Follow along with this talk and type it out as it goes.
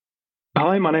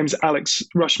Hi, my name's Alex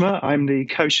Rushmer. I'm the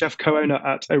co-chef, co-owner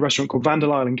at a restaurant called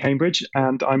Vanderlyle in Cambridge,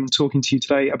 and I'm talking to you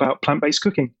today about plant-based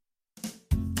cooking.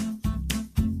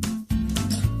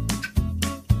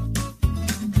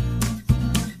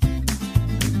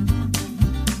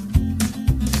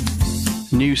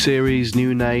 New series,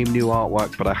 new name, new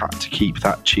artwork, but I had to keep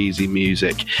that cheesy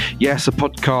music. Yes, a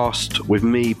podcast with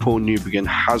me, Paul Newbegin,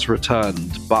 has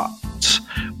returned, but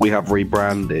we have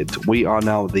rebranded. We are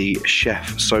now the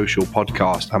Chef Social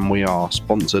Podcast, and we are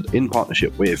sponsored in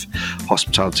partnership with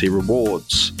Hospitality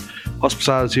Rewards.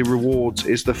 Hospitality Rewards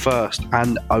is the first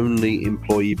and only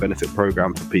employee benefit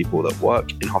program for people that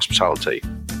work in hospitality.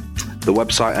 The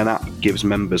website and app gives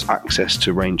members access to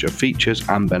a range of features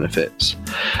and benefits.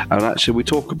 And actually, we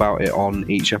talk about it on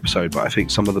each episode, but I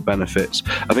think some of the benefits,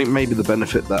 I think maybe the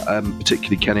benefit that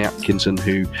particularly Kenny Atkinson,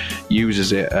 who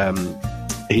uses it,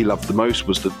 he loved the most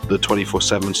was the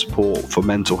 24/7 support for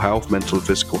mental and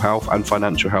physical health and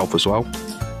financial health as well.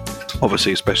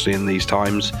 Obviously, especially in these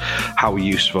times, how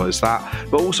useful is that?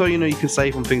 But also, you can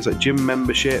save on things like gym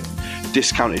membership,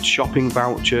 discounted shopping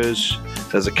vouchers,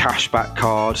 there's a cashback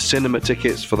card, cinema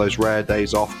tickets for those rare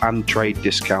days off, and trade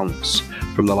discounts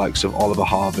from the likes of Oliver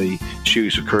Harvey,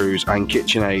 Shoes for Crews, and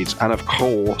KitchenAids, and of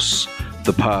course,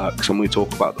 the perks, and we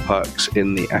talk about the perks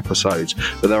in the episodes.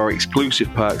 But there are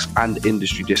exclusive perks and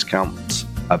industry discounts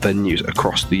at venues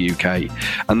across the UK.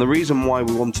 And the reason why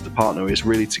we wanted to partner is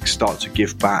really to start to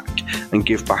give back, and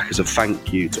give back as a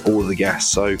thank you to all of the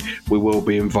guests. So we will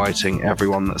be inviting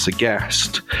everyone that's a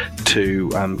guest to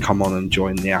come on and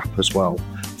join the app as well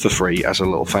for free as a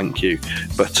little thank you.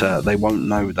 But they won't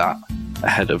know that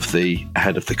ahead of the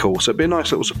call. So it'll be a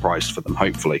nice little surprise for them,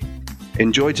 hopefully.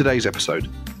 Enjoy today's episode.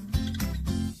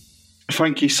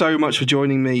 Thank you so much for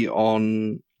joining me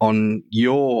on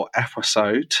your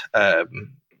episode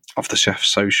of the Chef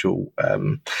Social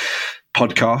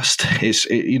podcast.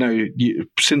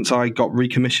 Since I got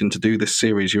recommissioned to do this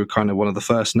series, you were kind of one of the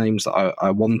first names that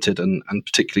I wanted, and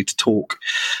particularly to talk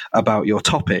about your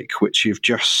topic, which you've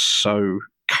just so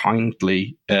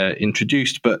kindly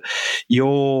introduced. But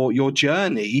your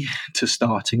journey to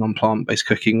starting on plant-based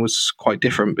cooking was quite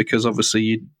different, because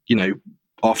obviously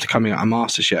after coming out of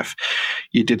MasterChef,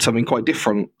 you did something quite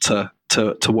different to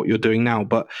what you're doing now.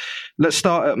 But let's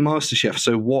start at MasterChef.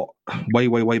 So what,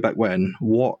 way back when,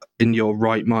 what in your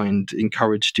right mind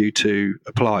encouraged you to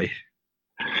apply?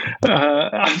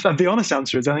 The honest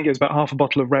answer is I think it was about half a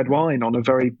bottle of red wine on a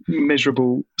very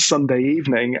miserable Sunday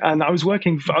evening, and I was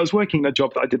working a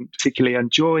job that I didn't particularly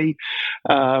enjoy,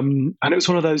 and it was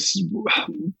one of those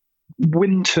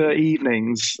winter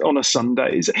evenings on a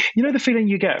Sunday. The feeling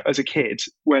you get as a kid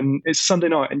when it's Sunday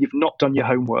night and you've not done your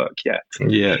homework yet.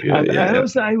 Yeah.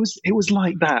 It was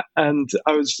like that, and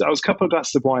I was a couple of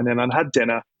glasses of wine in and had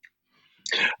dinner.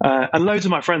 And loads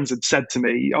of my friends had said to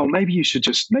me, "Oh, maybe you should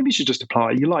just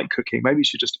apply. You like cooking. Maybe you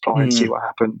should just apply and see what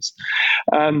happens."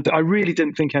 And I really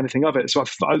didn't think anything of it. So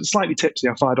I was slightly tipsy.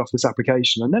 I fired off this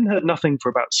application and then heard nothing for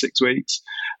about 6 weeks.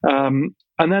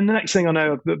 And then the next thing I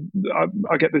know,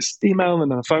 I get this email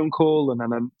and then a phone call and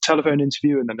then a telephone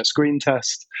interview and then a screen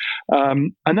test.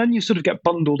 And then you sort of get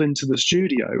bundled into the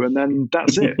studio, and then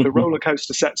that's it. The roller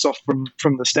coaster sets off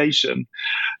from the station.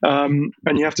 And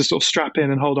you have to sort of strap in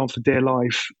and hold on for dear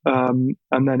life. And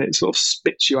then it sort of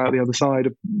spits you out the other side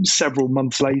several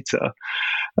months later.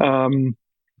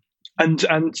 And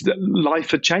life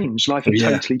had changed. Life had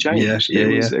totally changed.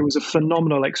 It was a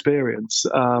phenomenal experience.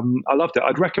 I loved it.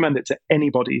 I'd recommend it to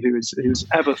anybody who's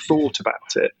ever thought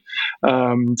about it,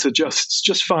 to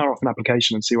just fire off an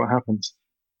application and see what happens.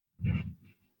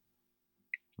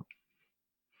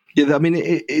 Yeah, I mean,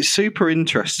 it super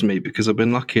interests me because I've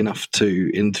been lucky enough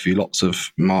to interview lots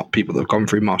of people that have gone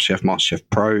through MasterChef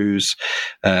Pros,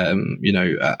 and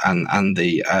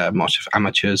the MasterChef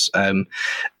Amateurs.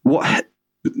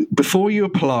 Before you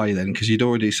apply then, because you'd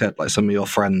already said like some of your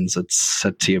friends had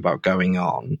said to you about going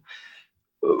on,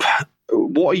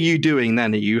 what are you doing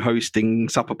then? Are you hosting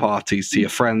supper parties to your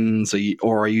friends?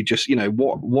 Or are you just,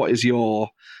 what is your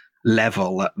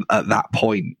level at that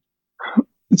point?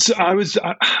 So I was,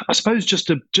 I suppose,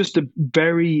 just a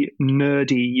very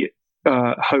nerdy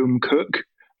home cook.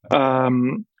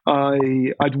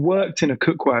 I'd worked in a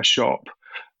cookware shop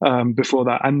before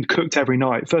that and cooked every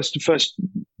night. First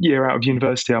year out of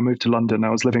university, I moved to London. I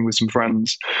was living with some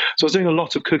friends. So I was doing a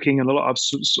lot of cooking and I was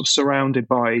sort of surrounded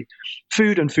by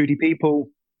food and foodie people.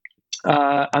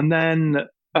 And then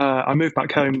I moved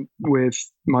back home with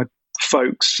my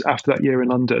folks after that year in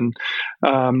London,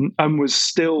 and was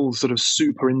still sort of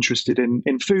super interested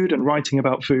in food and writing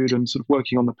about food and sort of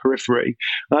working on the periphery.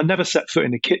 And I'd never set foot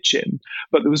in a kitchen,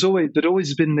 but there'd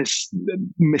always been this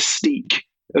mystique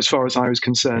as far as I was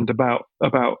concerned, about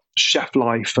chef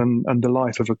life and the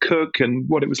life of a cook and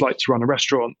what it was like to run a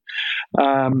restaurant.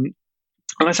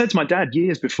 And I said to my dad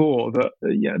years before that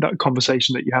that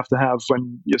conversation that you have to have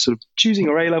when you're sort of choosing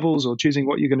your A-levels or choosing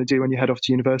what you're going to do when you head off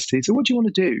to university. So what do you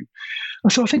want to do? I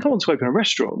said, I think I want to open a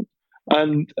restaurant.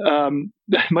 And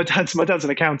my dad's an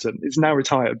accountant. He's now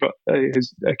retired, but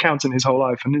he's an accountant his whole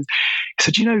life. And he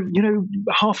said, you know,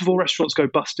 half of all restaurants go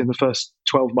bust in the first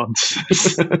 12 months.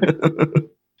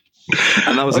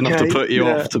 And that was enough to put you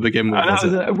off to begin with.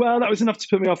 That was enough to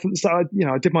put me off. So I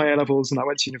did my A-levels and I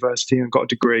went to university and got a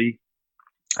degree.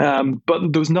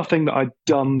 But there was nothing that I'd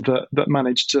done that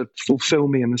managed to fulfill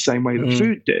me in the same way that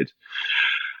food did.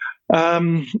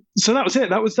 So that was it.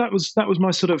 That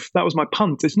was my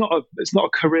punt. It's not a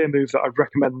career move that I'd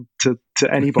recommend to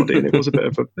anybody. And it was a bit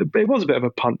of a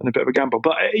punt and a bit of a gamble.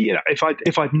 But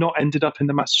if I'd not ended up in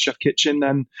the MasterChef kitchen,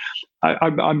 then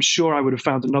I'm sure I would have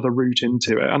found another route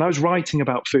into it. And I was writing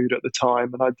about food at the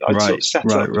time, and I'd sort of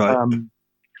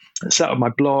set up my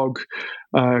blog,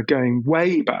 going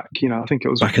way back. I think it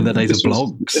was back in the days of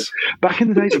blogs. Back in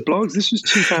the days of blogs, this was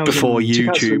 2000 before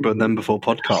YouTube and then before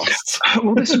podcasts.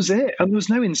 Well, this was it, and there was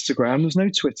no Instagram, there was no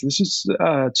Twitter. This was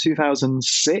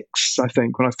 2006, I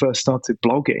think, when I first started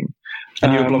blogging.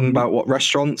 And you were blogging about what?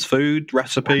 Restaurants, food,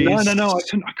 recipes? No. I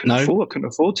couldn't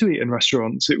afford to eat in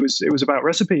restaurants. It was about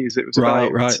recipes. It was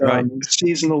about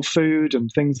seasonal food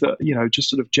and things that just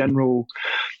sort of general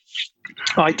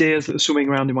ideas that are swimming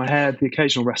around in my head, the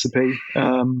occasional recipe,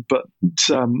 but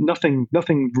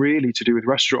nothing really to do with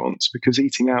restaurants, because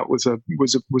eating out was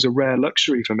a rare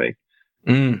luxury for me.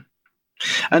 And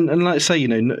like I say,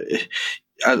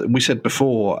 as we said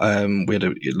before, we had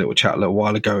a little chat a little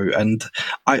while ago, and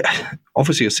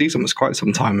obviously a season was quite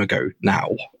some time ago now.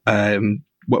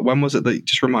 When was it that?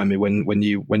 Just remind me when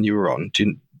you were on.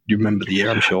 Do you remember the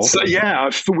year? I'm sure. So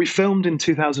we filmed in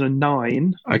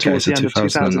 2009. Okay, so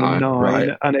 2009, right.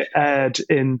 And it aired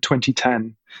in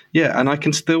 2010. Yeah, and I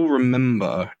can still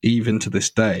remember, even to this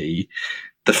day,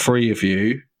 the three of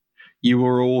you. You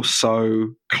were all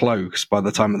so close by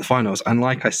the time of the finals, and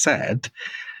like I said,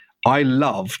 I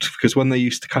loved, because when they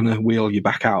used to kind of wheel you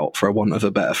back out, for a want of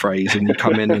a better phrase, and you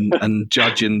come in and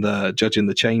judge in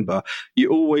the chamber,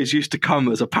 you always used to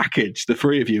come as a package, the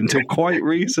three of you, until quite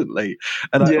recently.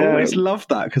 And I always loved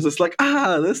that, because it's like,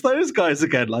 there's those guys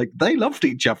again. Like, they loved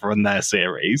each other in their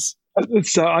series.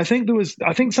 So I think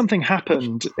something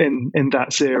happened in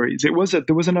that series. There was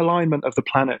an alignment of the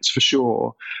planets for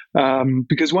sure,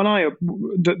 because when I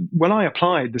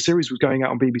applied, the series was going out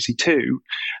on BBC Two,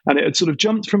 and it had sort of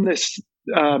jumped from this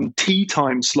tea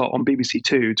time slot on BBC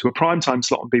Two to a prime time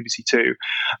slot on BBC Two,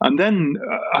 and then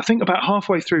I think about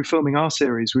halfway through filming our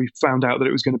series, we found out that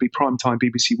it was going to be prime time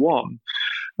BBC One.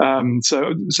 So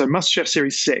MasterChef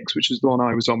Series 6, which is the one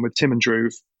I was on with Tim and Drew.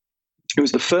 It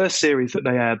was the first series that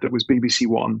they aired that was BBC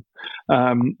One.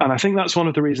 And I think that's one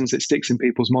of the reasons it sticks in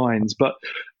people's minds. But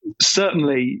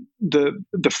certainly the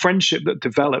friendship that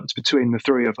developed between the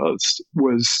three of us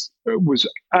was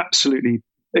absolutely,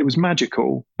 it was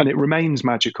magical, and it remains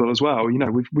magical as well.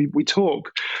 We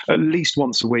talk at least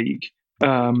once a week.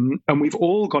 And we've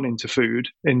all gone into food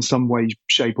in some way,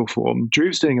 shape, or form.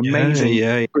 Drew's doing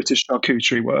amazing British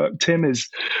charcuterie work. Tim is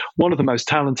one of the most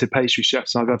talented pastry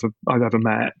chefs I've ever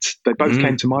met. They both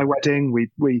came to my wedding.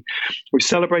 We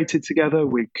celebrated together.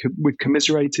 We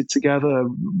commiserated together.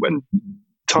 When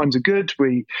times are good,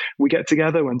 we get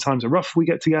together. When times are rough, we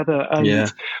get together.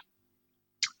 And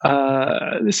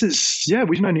this is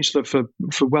we've known each other for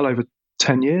well over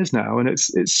 10 years now, and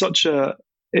it's such a.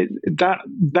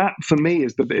 That for me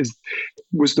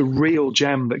was the real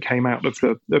gem that came out of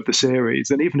the series.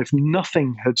 And even if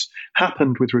nothing had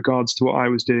happened with regards to what I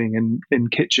was doing in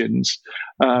kitchens,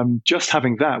 just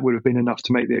having that would have been enough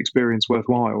to make the experience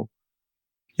worthwhile.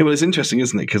 Yeah, well, it's interesting,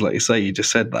 isn't it? Because like you say, you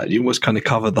just said that you almost kind of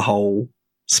covered the whole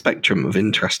spectrum of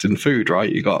interest in food,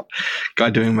 right? You got a guy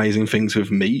doing amazing things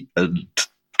with meat and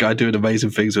guy doing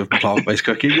amazing things with plant-based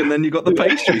cooking, and then you got the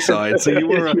pastry side. So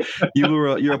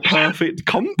you're a perfect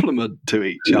complement to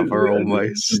each other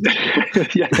almost.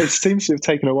 Yeah, it seems to have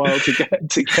taken a while to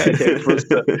get here for us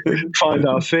to find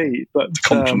our feet, but to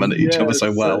complement each other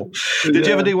so well. Did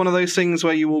you ever do one of those things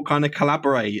where you all kind of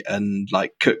collaborate and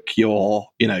like cook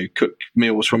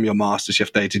meals from your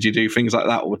MasterChef day? Did you do things like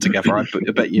that all together? I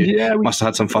bet you must have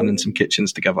had some fun in some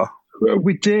kitchens together.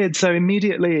 We did. So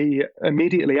immediately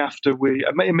after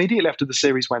the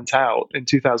series went out in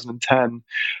 2010,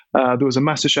 there was a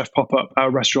MasterChef pop-up at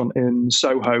a restaurant in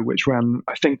Soho, which ran,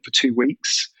 I think, for 2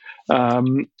 weeks.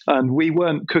 And we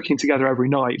weren't cooking together every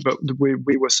night, but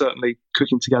we were certainly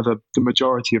cooking together the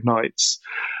majority of nights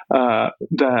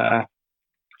there.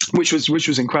 which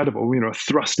was incredible,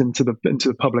 thrust into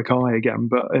the public eye again,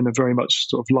 but in a very much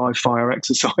sort of live fire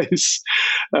exercise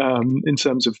in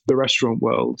terms of the restaurant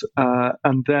world.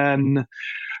 And then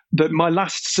the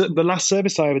last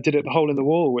service I ever did at the Hole in the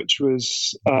Wall, which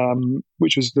was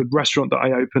the restaurant that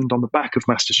I opened on the back of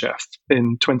MasterChef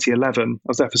in 2011. I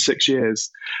was there for 6 years,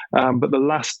 but the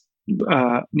last,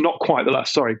 not quite the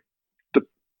last, sorry.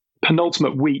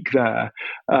 Penultimate week there,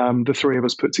 the three of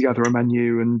us put together a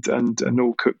menu and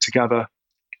all cooked together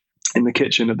in the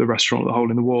kitchen at the restaurant, The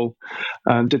Hole in the Wall,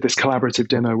 and did this collaborative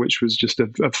dinner, which was just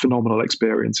a phenomenal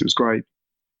experience. It was great.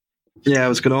 Yeah, I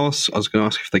was going to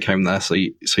ask if they came there. So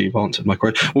you've answered my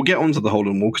question. We'll get on to the Hole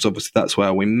in the Wall because obviously that's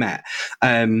where we met.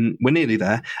 We're nearly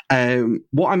there.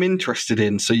 What I'm interested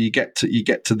in. So you get to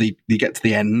the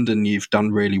end and you've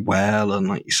done really well, and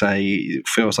like you say, it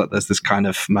feels like there's this kind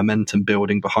of momentum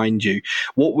building behind you.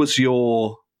 What was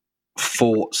your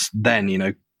thoughts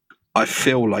then? I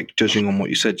feel like, judging on what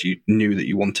you said, you knew that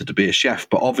you wanted to be a chef,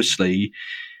 but obviously,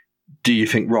 do you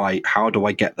think, right, how do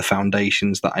I get the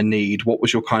foundations that I need? What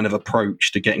was your kind of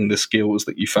approach to getting the skills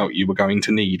that you felt you were going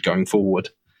to need going forward?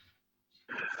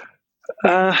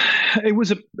 It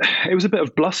was a bit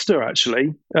of bluster,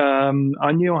 actually.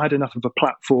 I knew I had enough of a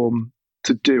platform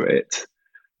to do it.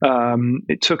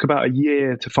 It took about a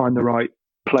year to find the right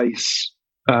place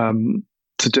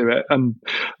to do it, and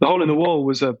the Hole in the Wall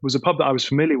was a pub that I was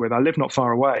familiar with. I lived not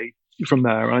far away from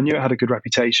there, and I knew it had a good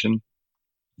reputation.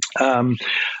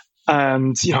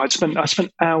 And I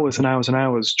spent hours and hours and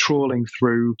hours trawling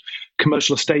through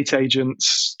commercial estate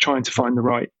agents, trying to find the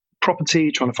right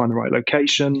property, trying to find the right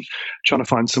location, trying to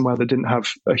find somewhere that didn't have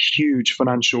a huge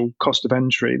financial cost of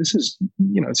entry. This is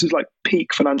like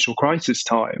peak financial crisis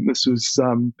time. This was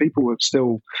people were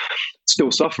still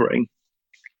suffering.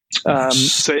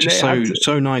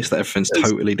 So nice that everything's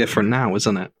totally different now,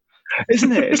 isn't it?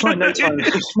 Isn't it? It's like no time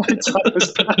has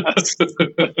passed.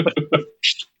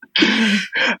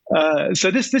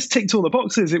 So this ticked all the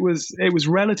boxes. It was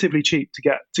relatively cheap to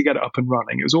get it up and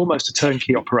running. It was almost a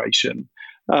turnkey operation.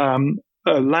 A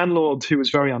landlord who was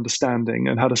very understanding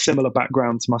and had a similar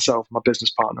background to myself, my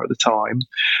business partner at the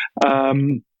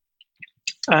time,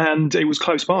 and it was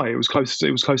close by. It was close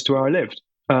to where I lived.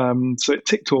 So it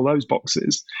ticked all those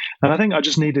boxes, and I think I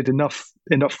just needed enough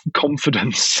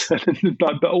confidence,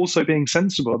 but also being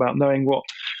sensible about knowing what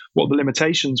the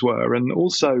limitations were, and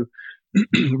also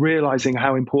realizing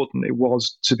how important it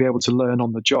was to be able to learn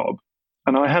on the job.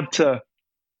 And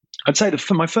I'd say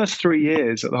for my first 3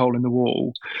 years at the Hole in the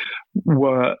Wall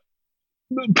were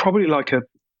probably like a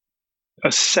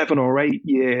 7 or 8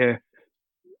 year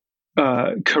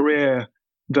career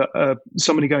that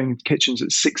somebody going into kitchens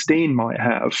at 16 might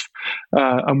have,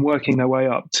 and working their way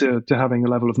up to having a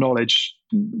level of knowledge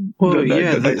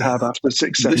that they'd have after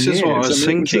 6, 7 years. This is what I was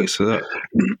thinking.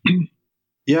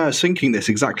 I was thinking this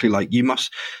exactly. Like you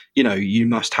must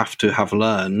have to have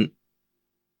learned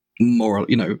more.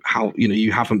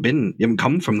 You haven't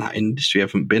come from that industry. You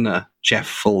haven't been a chef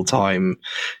full time.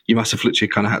 You must have literally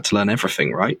kind of had to learn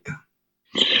everything, right?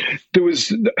 There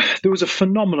was a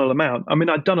phenomenal amount. I mean,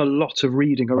 I'd done a lot of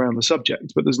reading around the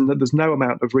subject, but there's no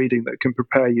amount of reading that can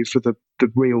prepare you for the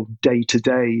real day to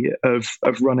day of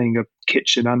running a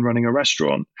kitchen and running a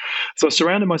restaurant. So I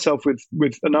surrounded myself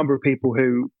with a number of people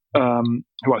who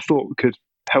I thought could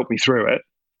help me through it.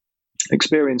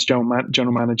 Experienced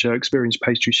general manager, experienced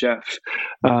pastry chef,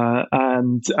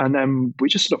 and then we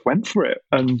just sort of went for it.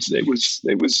 And it was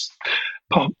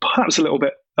perhaps a little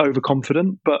bit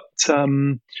overconfident, but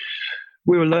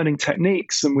we were learning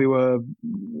techniques, and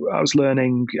I was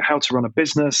learning how to run a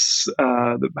business,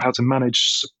 how to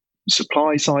manage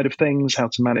supply side of things, how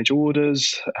to manage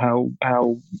orders, how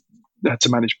to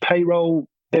manage payroll,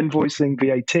 invoicing,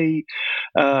 VAT.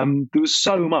 There is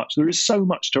so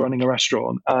much to running a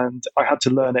restaurant, and I had to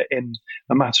learn it in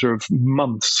a matter of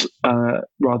months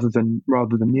rather than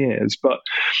years. But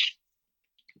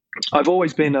I've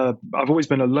always been a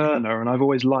learner, and I've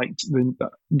always liked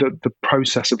the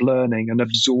process of learning and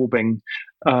absorbing.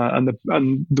 And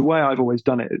the way I've always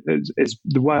done it is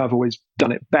the way I've always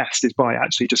done it best is by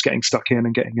actually just getting stuck in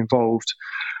and getting involved,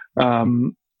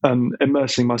 and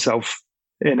immersing myself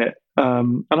in it.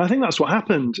 And I think that's what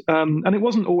happened. And it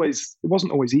wasn't always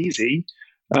easy.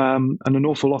 And an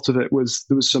awful lot of it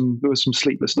there was some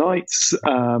sleepless nights.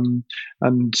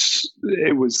 And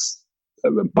it was,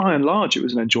 by and large, it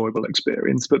was an enjoyable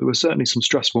experience, but there were certainly some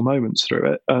stressful moments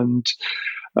through it.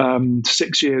 And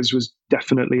 6 years was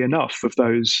definitely enough of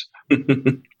those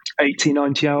 80,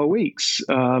 90-hour weeks,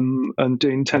 and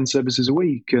doing 10 services a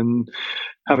week, and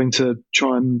having to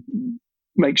try and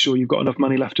make sure you've got enough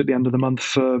money left at the end of the month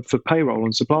for payroll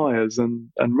and suppliers and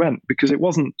rent, because it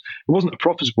wasn't a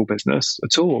profitable business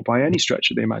at all by any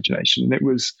stretch of the imagination. And it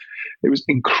was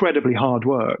incredibly hard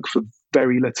work for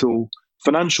very little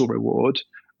financial reward.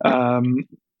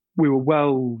 We were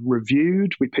well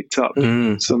reviewed. We picked up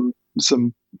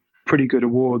some pretty good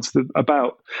awards.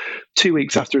 About 2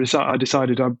 weeks after I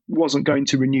decided I wasn't going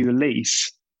to renew the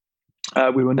lease,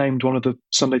 we were named one of the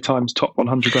Sunday Times top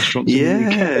 100 restaurants in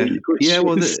the UK. It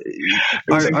was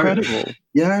incredible.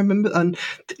 I remember, and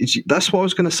that's what I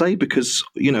was going to say, because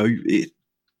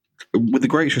with the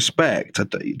greatest respect,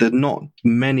 there are not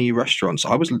many restaurants.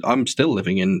 I'm still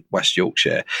living in West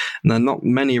Yorkshire, and there are not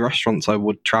many restaurants I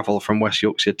would travel from West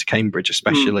Yorkshire to Cambridge,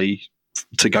 especially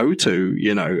to go to,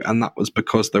 and that was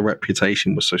because the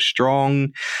reputation was so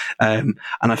strong. And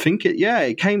I think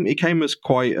it came as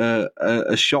quite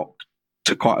a shock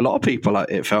to quite a lot of people.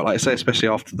 It felt like, say, especially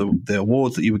after the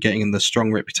awards that you were getting and the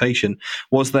strong reputation.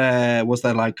 Was there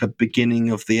like a beginning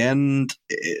of the end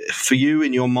for you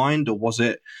in your mind, or was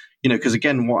it, because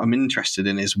again, what I'm interested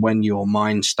in is when your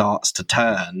mind starts to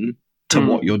turn to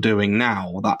what you're doing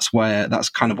now. That's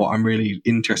kind of what I'm really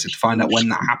interested to find out, when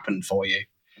that happened for you.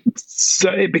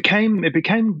 So it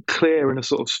became clear in a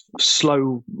sort of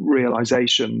slow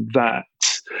realization that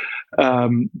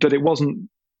it wasn't,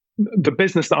 the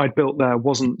business that I'd built there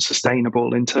wasn't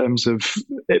sustainable in terms of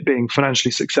it being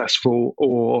financially successful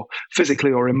or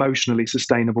physically or emotionally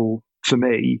sustainable for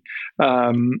me.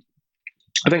 I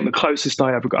think the closest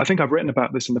I ever got, I think I've written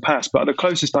about this in the past, but the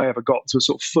closest I ever got to a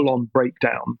sort of full-on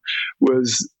breakdown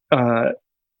was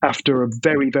after a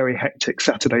very, very hectic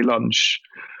Saturday lunch,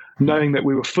 knowing that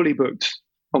we were fully booked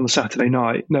on the Saturday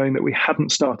night, knowing that we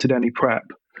hadn't started any prep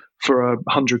for a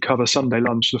 100-cover Sunday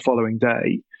lunch the following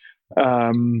day.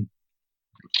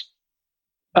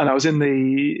 And I was in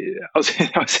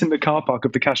the car park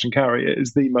of the Cash and Carry. It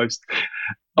is the most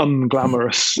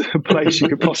unglamorous place you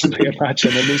could possibly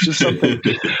imagine, and there's just something.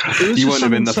 You wouldn't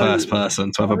have been the first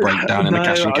person to have a breakdown in the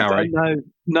Cash and Carry.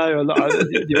 No, you're not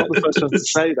the first person to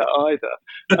say that either.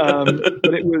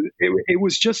 But it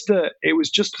was just a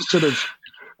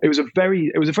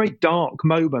very dark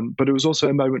moment, but it was also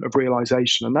a moment of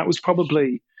realization, and that was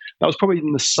probably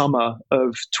in the summer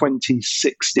of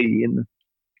 2016.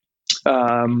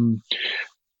 And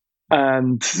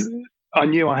I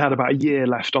knew I had about a year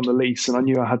left on the lease, and I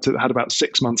knew I had about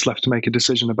 6 months left to make a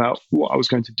decision about what I was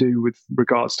going to do with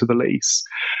regards to the lease.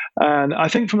 And I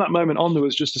think from that moment on, there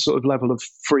was just a sort of level of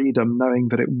freedom, knowing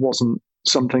that it wasn't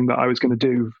something that I was going to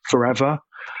do forever.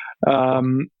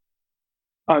 I'm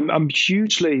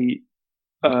hugely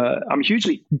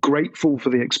grateful for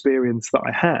the experience that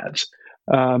I had,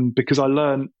 because I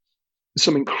learned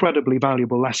some incredibly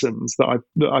valuable lessons that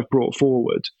I've brought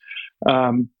forward.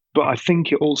 But I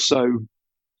think it also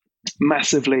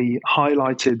massively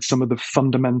highlighted some of the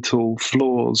fundamental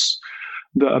flaws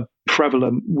that are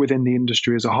prevalent within the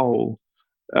industry as a whole.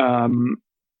 And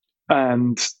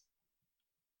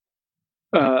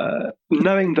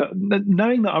knowing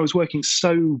that I was working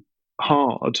so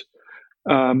hard,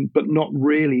 but not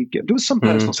really. There was some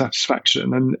personal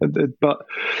satisfaction, but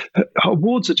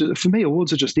awards are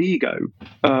just ego,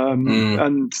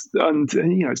 and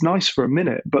it's nice for a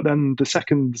minute, but then the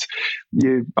second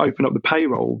you open up the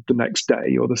payroll the next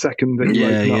day, or the second that you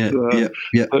open up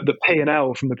the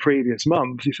P&L from the previous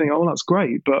month, you think, oh, well, that's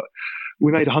great, but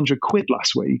we made £100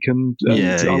 last week, and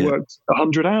I worked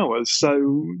 100 hours,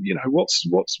 so what's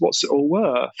it all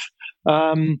worth?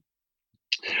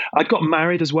 I'd got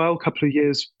married as well a couple of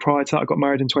years prior to that. I got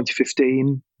married in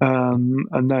 2015,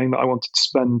 and knowing that I wanted to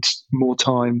spend more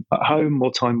time at home,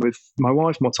 more time with my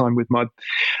wife, more time with my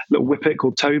little whippet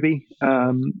called Toby,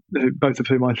 both of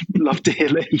whom I love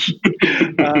dearly.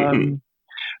 And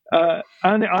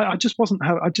I just didn't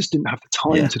have the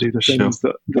time to do the things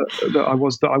that I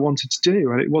wanted to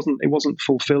do, and it wasn't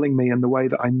fulfilling me in the way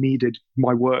that I needed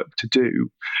my work to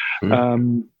do.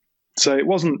 So it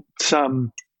wasn't.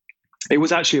 It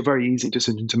was actually a very easy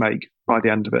decision to make by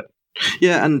the end of it.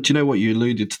 Yeah, and do you know what, you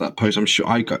alluded to that post? I'm sure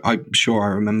I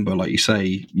remember, like you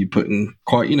say, you putting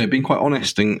being quite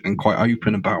honest and quite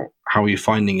open about how you're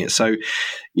finding it. So,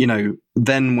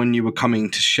 then when you were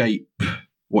coming to shape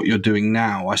what you're doing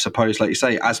now, I suppose, like you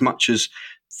say, as much as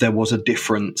there was a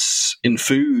difference in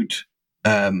food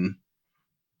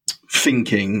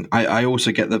thinking, I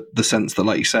also get the sense that,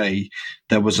 like you say,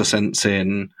 there was a sense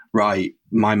in, right,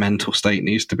 my mental state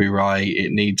needs to be right.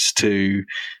 It needs to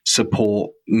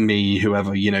support me,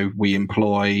 whoever, we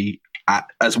employ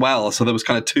as well. So there was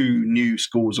kind of two new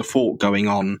schools of thought going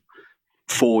on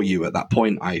for you at that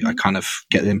point. I kind of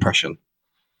get the impression.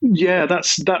 Yeah,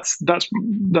 that's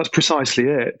precisely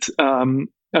it. And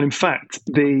in fact,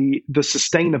 the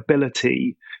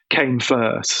sustainability came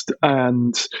first,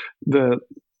 and the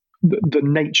the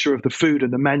nature of the food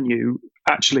and the menu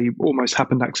actually almost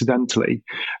happened accidentally.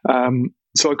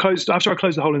 So after I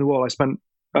closed the hole in the wall. I spent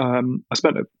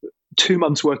 2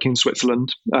 months working in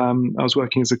Switzerland. I was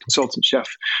working as a consultant chef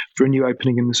for a new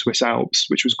opening in the Swiss Alps,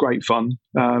 which was great fun.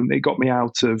 It got me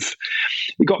out of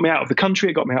the country.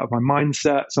 It got me out of my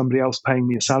mindset. Somebody else paying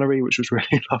me a salary, which was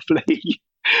really lovely.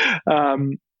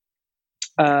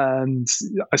 And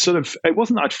it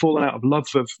wasn't that I'd fallen out of love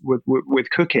with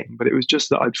cooking, but it was just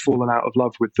that I'd fallen out of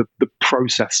love with the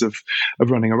process of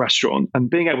running a restaurant, and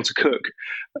being able to cook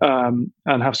and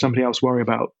have somebody else worry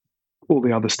about all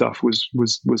the other stuff was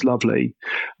lovely.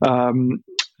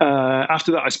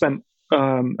 After that, I spent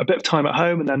a bit of time at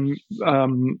home, and then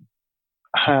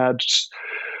had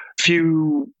a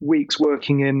few weeks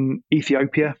working in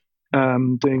Ethiopia,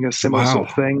 doing a similar sort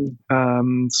of thing.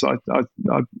 So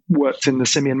I worked in the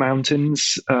Simien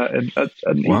Mountains at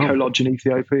an eco lodge in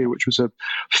Ethiopia, which was a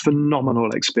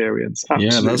phenomenal experience.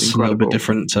 Absolutely that's incredible. A little bit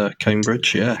different to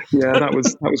Cambridge. Yeah, that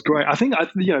was great. I think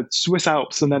Swiss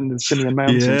Alps and then the Simien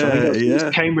Mountains. I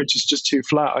think Cambridge is just too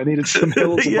flat. I needed some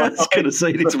hills. I was going to say,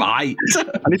 you need some height.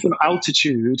 I need some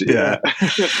altitude. Yeah.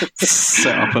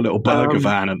 Set up a little burger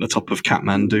van at the top of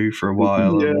Kathmandu for a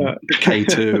while. Yeah.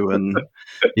 K2 and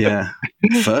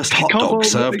first hot dog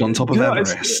served on top of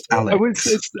Everest.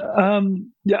 Alex.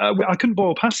 I couldn't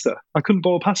boil pasta. I couldn't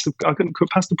cook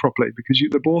pasta properly because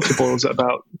the water boils at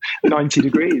about 90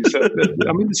 degrees.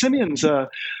 The Simians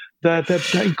they're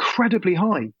incredibly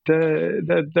high. They're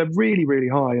really, really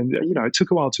high, and it took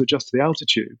a while to adjust to the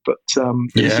altitude. But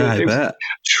it was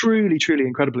truly, truly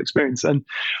incredible experience. And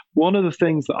one of the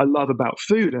things that I love about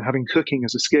food and having cooking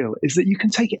as a skill is that you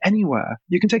can take it anywhere.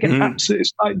 You can take it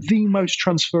it's like the most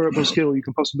transferable skill you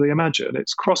can possibly imagine.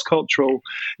 It's cross-cultural.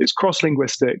 It's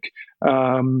cross-linguistic.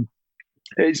 You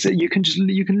can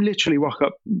literally walk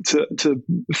up to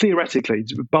theoretically,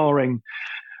 barring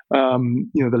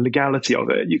the legality of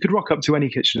it, you could rock up to any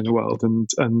kitchen in the world and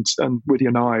with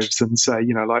your knives and say,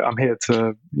 I'm here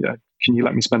to, can you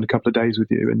let me spend a couple of days with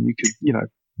you? And you could,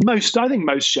 I think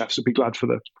most chefs would be glad for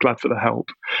the help,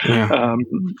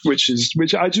 which is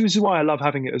why I love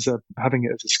having it as a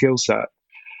skill set.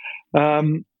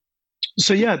 The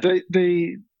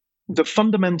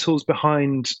fundamentals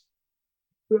behind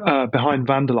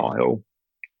Vanderlyle.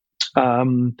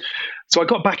 So I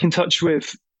got back in touch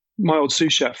with my old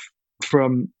sous chef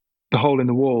from the Hole in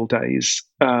the Wall days,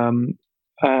 and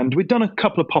we'd done a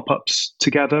couple of pop-ups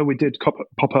together. We did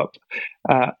pop-up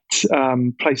at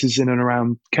places in and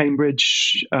around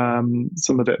Cambridge,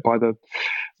 some of it by the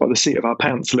seat of our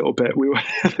pants a little bit.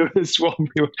 There was one,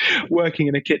 we were working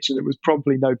in a kitchen that was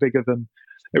probably no bigger than,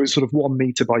 it was sort of 1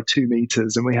 meter by 2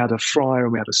 meters, and we had a fryer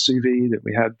and we had a sous vide and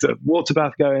we had a water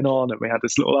bath going on and we had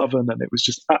this little oven, and it was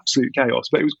just absolute chaos.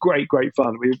 But it was great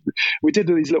fun. We did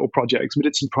these little projects. We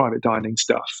did some private dining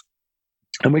stuff,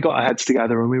 and we got our heads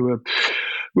together, and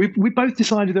we both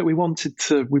decided that we wanted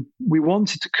to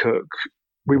cook.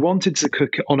 We wanted to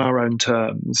cook on our own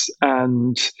terms,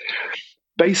 and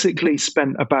basically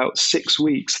spent about 6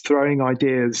 weeks throwing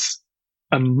ideas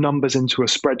and numbers into a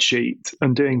spreadsheet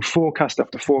and doing forecast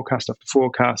after forecast after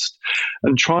forecast,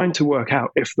 and trying to work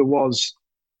out if there was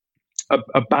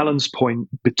a balance point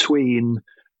between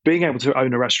being able to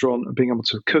own a restaurant and being able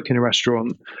to cook in a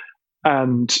restaurant,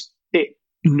 and it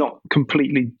not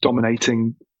completely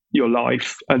dominating your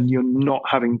life, and you're not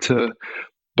having to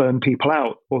burn people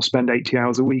out or spend 80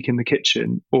 hours a week in the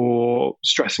kitchen or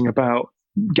stressing about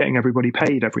getting everybody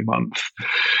paid every month.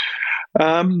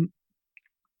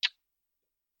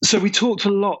 So we talked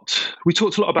a lot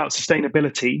about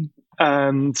sustainability,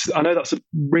 and I know that's a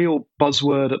real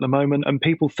buzzword at the moment, and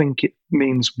people think it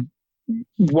means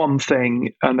one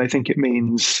thing, and they think it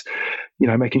means,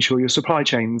 making sure your supply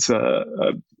chains are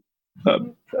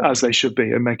as they should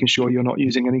be, and making sure you're not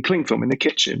using any cling film in the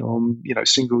kitchen, or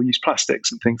single-use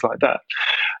plastics and things like that.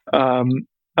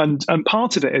 And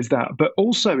part of it is that, but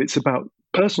also it's about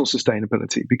personal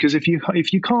sustainability, because if you're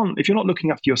not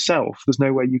looking after yourself, there's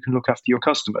no way you can look after your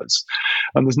customers,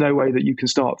 and there's no way that you can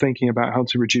start thinking about how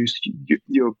to reduce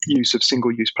your use of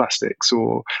single-use plastics,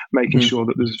 or making sure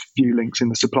that there's as few links in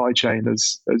the supply chain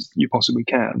as you possibly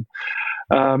can.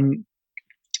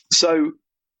 So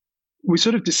we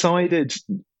sort of decided,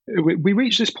 we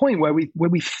reached this point where we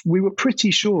were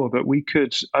pretty sure that we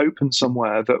could open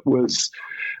somewhere that was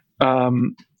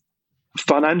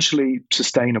financially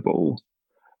sustainable,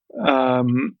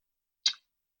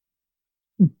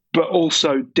 but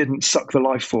also didn't suck the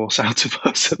life force out of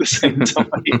us at the same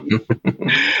time.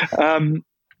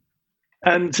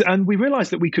 And we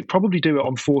realized that we could probably do it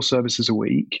on 4 services a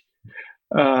week,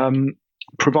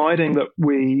 providing that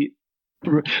we.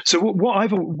 So what I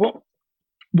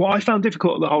found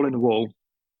difficult at the hole in the wall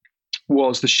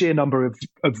was the sheer number of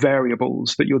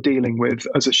variables that you're dealing with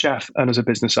as a chef and as a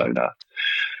business owner.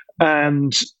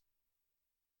 And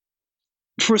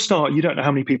for a start, you don't know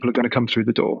how many people are going to come through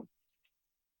the door,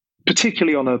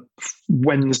 particularly on a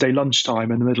Wednesday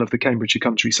lunchtime in the middle of the Cambridgeshire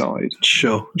countryside.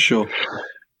 Sure.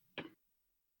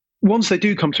 Once they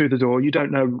do come through the door, you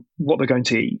don't know what they're going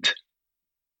to eat.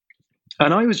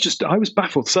 And I was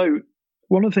baffled. So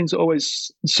one of the things that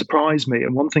always surprised me,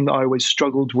 and one thing that I always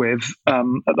struggled with at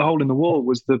the hole in the wall,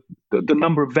 was the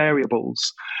number of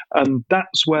variables. And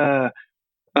that's where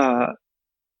the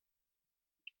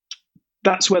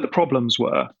problems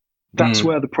were. That's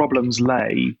where the problems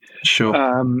lay. Sure.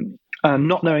 And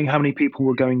not knowing how many people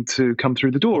were going to come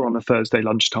through the door on a Thursday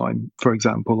lunchtime, for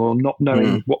example, or not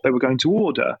knowing what they were going to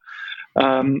order.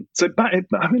 So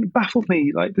it baffled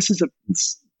me. Like, this is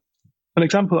an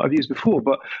example that I've used before,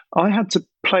 but I had to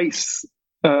place.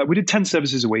 We did 10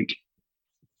 services a week.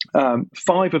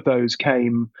 5 of those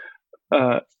came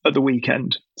at the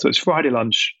weekend. So it's Friday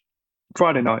lunch,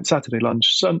 Friday night, Saturday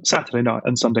lunch, Saturday night,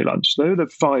 and Sunday lunch. So they're the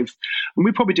 5, and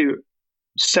we probably do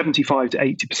 75 to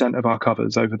 80% of our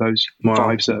covers over those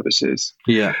 5 services.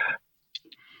 Yeah.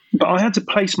 But I had to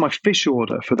place my fish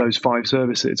order for those 5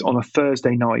 services on a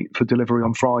Thursday night for delivery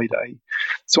on Friday.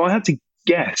 So I had to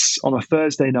guess on a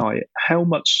Thursday night how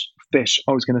much fish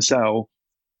I was going to sell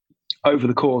over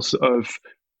the course of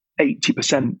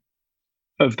 80%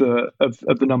 of the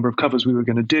number of covers we were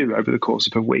going to do over the course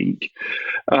of a week.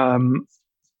 And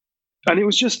it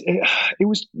was just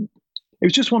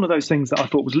one of those things that I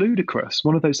thought was ludicrous.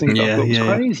 One of those things that I thought was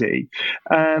crazy.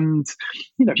 And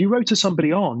if you wrote to somebody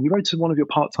you wrote to one of your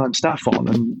part-time staff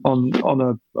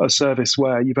on a service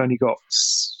where you've only got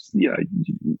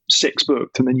 6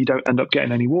 booked, and then you don't end up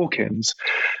getting any walk-ins.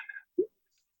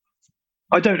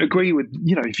 I don't agree with,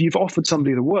 if you've offered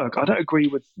somebody the work, I don't agree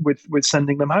with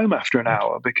sending them home after an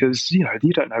hour, because you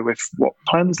don't know what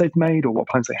plans they've made or what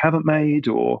plans they haven't made,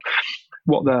 or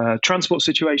what their transport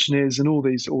situation is, and all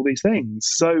these things.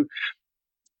 So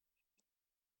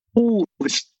all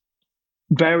these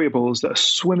variables that are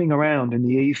swimming around in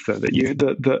the ether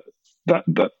that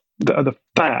are the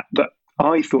fat that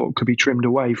I thought could be trimmed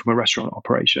away from a restaurant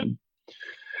operation.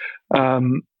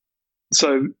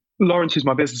 So Lawrence, who's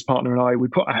my business partner, and I, we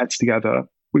put our heads together.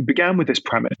 We began with this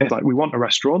premise, like, we want a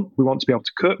restaurant, we want to be able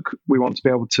to cook, we want to be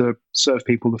able to serve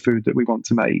people the food that we want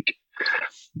to make.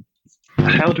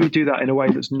 How do we do that in a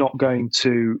way that's not going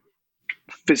to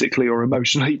physically or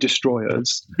emotionally destroy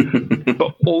us,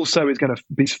 but also is going to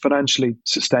be financially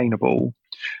sustainable?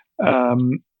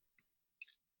 And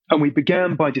we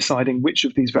began by deciding which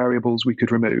of these variables we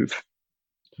could remove.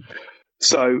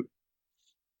 So,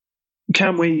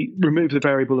 can we remove the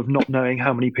variable of not knowing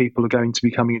how many people are going to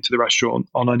be coming into the restaurant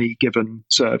on any given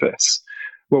service?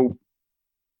 Well,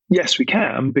 yes, we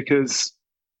can, because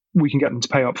we can get them to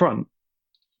pay up front.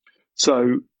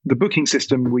 So the booking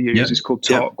system we use is called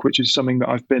Talk, which is something that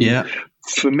I've been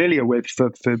familiar with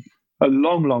for a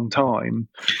long, long time.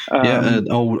 An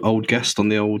old guest on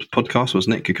the old podcast was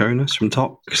Nick Kokonis from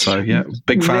Talk. So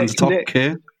big fans of Talk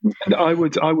here. I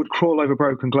would crawl over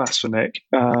broken glass for Nick.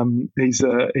 He's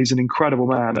an incredible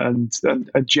man, and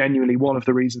genuinely one of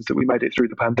the reasons that we made it through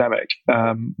the pandemic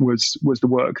was the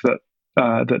work that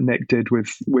Nick did with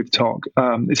Talk.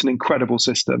 It's an incredible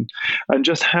system, and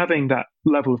just having that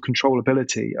level of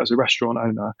controllability as a restaurant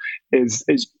owner is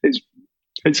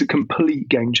it's a complete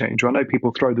game changer. I know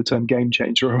people throw the term game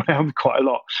changer around quite a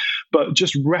lot, but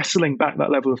just wrestling back that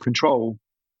level of control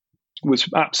was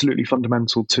absolutely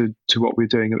fundamental to what we're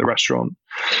doing at the restaurant.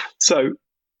 So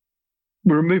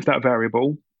we removed that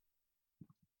variable.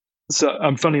 So,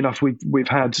 funny enough, we've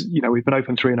had, we've been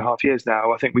open 3.5 years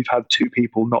now. I think we've had 2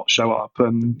 people not show up,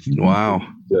 and wow,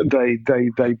 they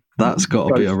that's got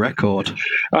to be a record.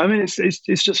 I mean,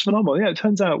 it's just phenomenal. Yeah, it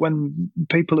turns out when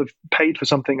people have paid for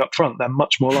something up front, they're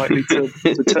much more likely to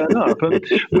turn up. And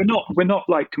we're not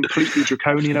like completely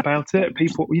draconian about it.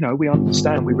 People, we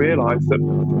understand, we realise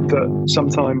that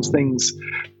sometimes things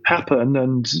happen,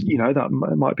 and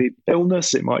that might be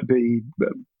illness, it might be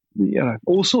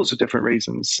all sorts of different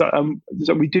reasons. So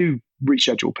we do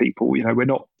reschedule people. We're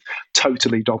not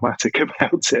totally dogmatic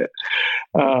about it.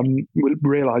 We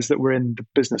realise that we're in the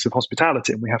business of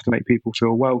hospitality, and we have to make people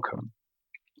feel welcome.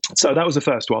 So that was the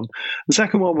first one. The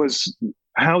second one was,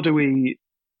 how do we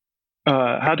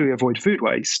avoid food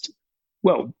waste?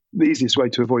 Well, the easiest way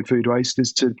to avoid food waste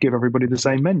is to give everybody the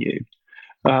same menu.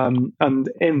 And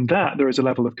in that, there is a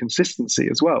level of consistency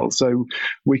as well. So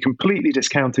we completely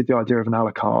discounted the idea of an a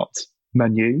la carte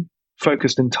menu,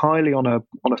 focused entirely on a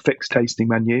fixed tasting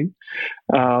menu,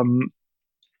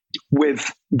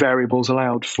 with variables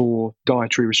allowed for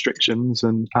dietary restrictions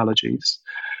and allergies.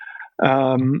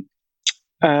 And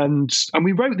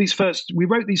we wrote these first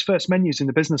menus in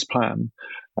the business plan,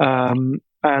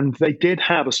 and they did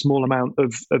have a small amount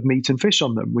of meat and fish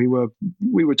on them. We were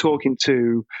talking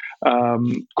to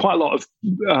quite a lot of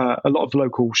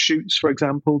local shoots, for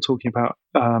example, talking about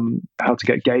how to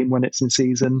get game when it's in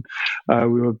season.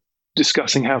 We were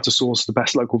discussing how to source the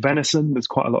best local venison. There's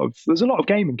a lot of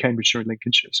game in Cambridgeshire and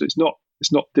Lincolnshire, so it's not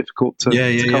difficult to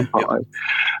come by.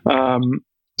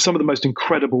 Some of the most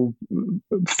incredible.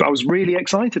 I was really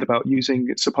excited about using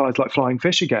suppliers like Flying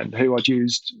Fish again, who I'd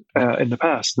used in the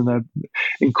past, and they're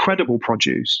incredible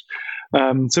produce.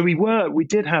 So we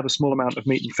did have a small amount of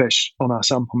meat and fish on our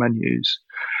sample menus.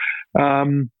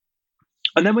 And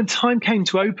then when time came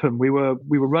to open, we were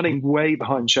running way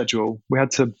behind schedule. We had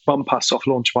to bump our soft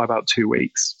launch by about 2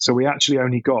 weeks. So we actually I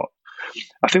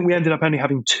think we ended up only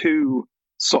having 2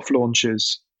 soft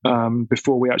launches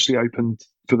before we actually opened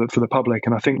for the public,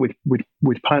 and I think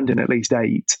we'd planned in at least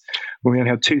 8 when we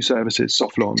only had 2 services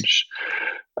soft launch.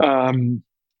 And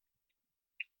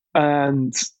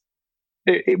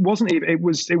it wasn't even, it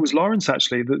was Lawrence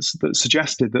actually that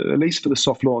suggested that, at least for the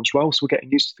soft launch, whilst we're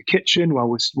getting used to the kitchen,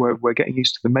 while we're getting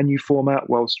used to the menu format,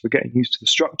 whilst we're getting used to the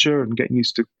structure and getting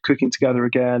used to cooking together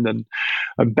again and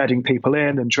bedding people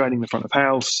in and training the front of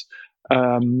house,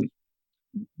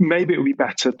 maybe it would be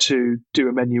better to do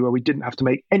a menu where we didn't have to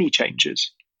make any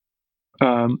changes.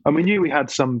 And we knew we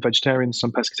had some vegetarians,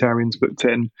 some pescatarians booked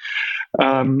in.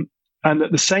 And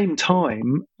at the same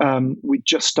time, we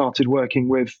just started working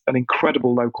with an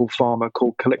incredible local farmer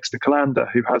called Calixta Calander,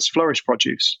 who has Flourish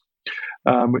Produce,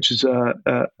 which is an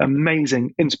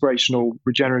amazing, inspirational,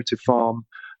 regenerative farm,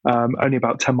 only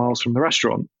about 10 miles from the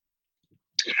restaurant.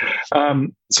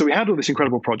 So we had all this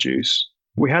incredible produce.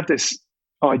 We had this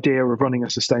idea of running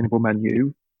a sustainable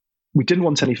menu. We didn't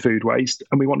want any food waste,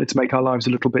 and we wanted to make our lives a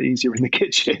little bit easier in the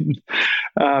kitchen.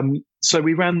 So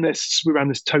we ran this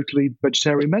totally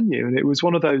vegetarian menu, and it was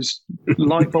one of those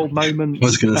light bulb moments. I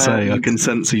was going to say, I can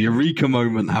sense a eureka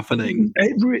moment happening.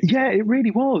 It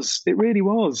really was. It really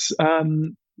was.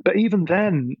 But even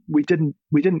then, we didn't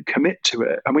commit to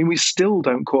it. I mean, we still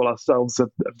don't call ourselves a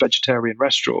vegetarian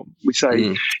restaurant. We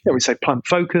say, we say plant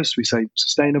focused. We say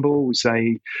sustainable. We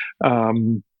say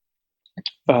all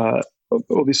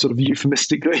these sort of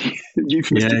euphemistic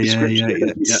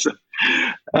descriptions.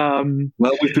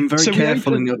 Well, we've been very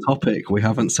careful in your topic. We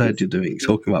haven't said you're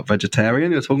talking about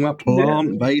vegetarian. You're talking about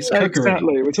plant-based cookery.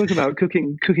 Exactly. We're talking about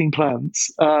cooking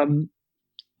plants.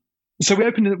 So we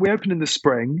opened in the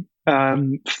spring.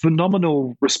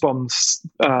 Phenomenal response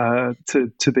to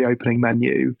the opening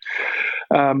menu,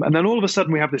 and then all of a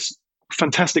sudden we have this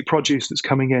fantastic produce that's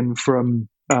coming in from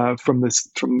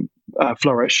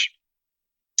Flourish,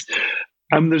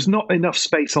 and there's not enough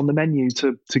space on the menu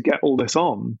to get all this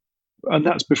on, and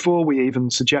that's before we even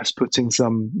suggest putting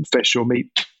some fish or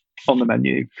meat on the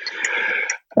menu.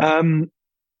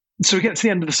 So we get to the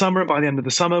end of the summer, and by the end of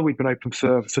the summer, we'd been open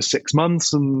for 6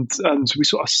 months, and we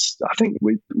sort of, I think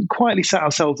we quietly set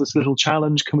ourselves this little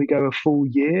challenge: can we go a full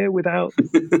year without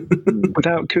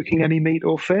cooking any meat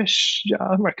or fish? Yeah,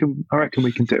 I reckon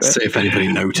we can do it. See if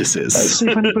anybody notices. See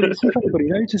if anybody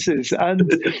notices. And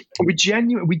we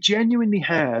genuinely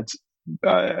had.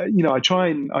 I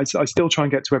still try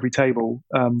and get to every table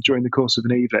during the course of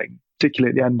an evening,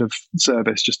 particularly at the end of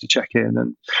service, just to check in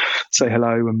and say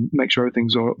hello and make sure everything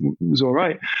was all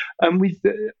right. And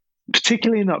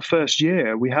particularly in that first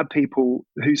year, we had people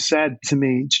who said to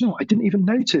me, "Do you know what? I didn't even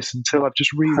notice until I've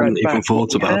just reread." Hadn't even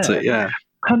thought about it. Yeah,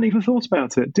 hadn't even thought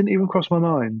about it. Didn't even cross my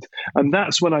mind. And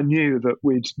that's when I knew that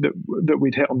we'd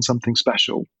hit on something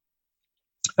special.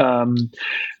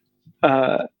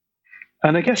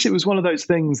 And I guess it was one of those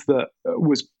things that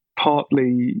was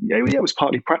partly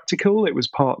practical. It was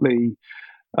partly,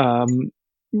 and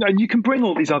you can bring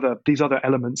all these other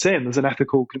elements in. There's an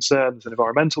ethical concern, there's an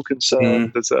environmental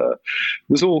concern, there's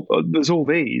all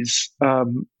these.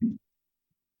 But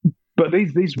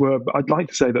these were, I'd like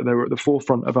to say that they were at the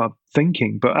forefront of our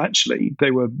thinking, but actually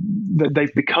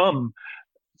they've become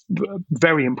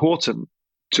very important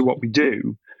to what we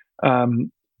do.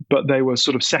 But they were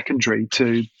sort of secondary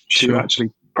to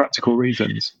actually practical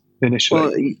reasons. initially.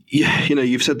 Well,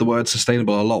 you've said the word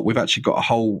sustainable a lot. We've actually got a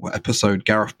whole episode,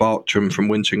 Gareth Bartram from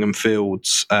Winteringham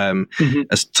Fields,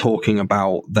 as talking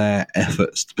about their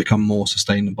efforts to become more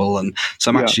sustainable. And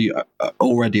so I'm actually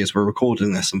already, as we're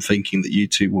recording this, I'm thinking that you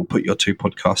two will put your two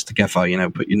podcasts together,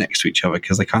 put you next to each other,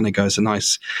 because they kind of go as a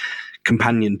nice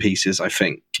companion pieces, I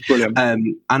think. Brilliant.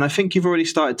 And I think you've already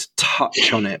started to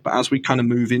touch on it, but as we kind of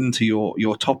move into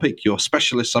your topic, your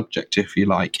specialist subject, if you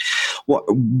like,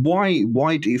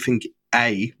 why do you think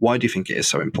it is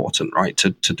so important, right, to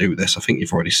do this? I think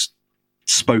you've already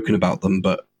spoken about them,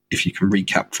 but if you can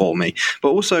recap for me. But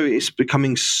also, it's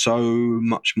becoming so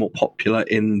much more popular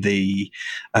in the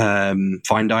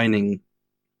fine dining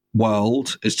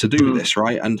world is to do this,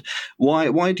 right? And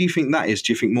why do you think that is?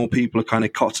 Do you think more people are kind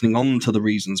of cottoning on to the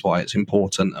reasons why it's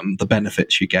important and the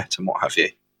benefits you get and what have you?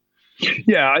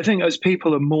 Yeah, I think as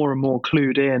people are more and more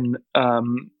clued in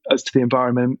as to the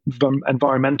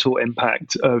environmental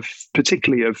impact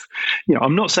particularly of,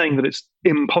 I'm not saying that it's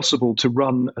impossible to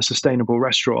run a sustainable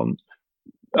restaurant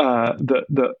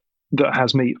that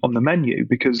has meat on the menu,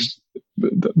 because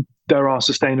there are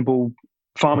sustainable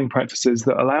farming practices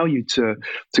that allow you to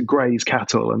graze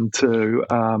cattle and to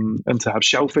have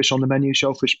shellfish on the menu,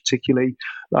 shellfish particularly.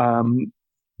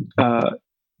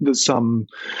 There's some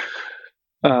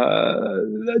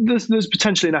there's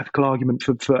potentially an ethical argument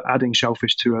for adding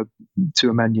shellfish to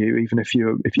a menu, even if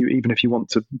you want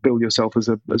to bill yourself as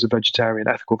a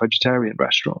ethical vegetarian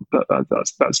restaurant. But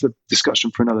that's the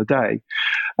discussion for another day.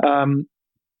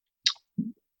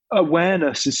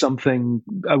 Awareness amongst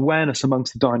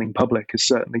the dining public is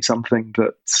certainly something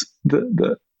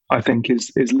that I think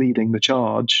is leading the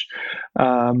charge.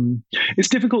 It's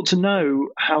difficult to know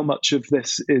how much of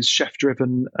this is chef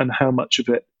driven and how much of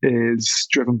it is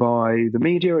driven by the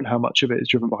media and how much of it is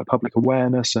driven by public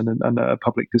awareness and a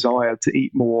public desire to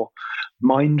eat more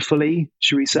mindfully,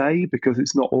 should we say, because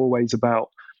it's not always about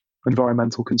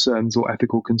environmental concerns or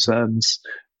ethical concerns.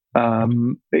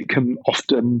 It can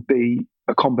often be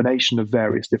a combination of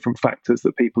various different factors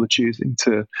that people are choosing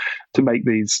to make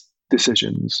these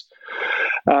decisions.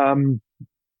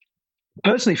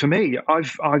 Personally, for me,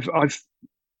 I've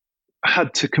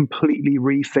had to completely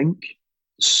rethink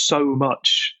so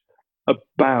much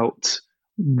about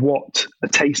what a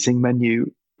tasting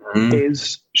menu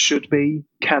is, should be,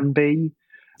 can be.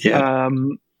 Yeah.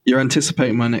 You're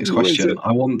anticipating my next question.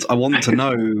 I want to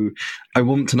know. I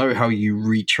want to know how you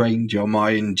retrained your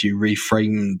mind, you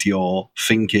reframed your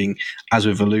thinking, as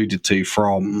we've alluded to,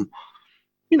 from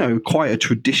quite a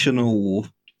traditional,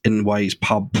 in ways,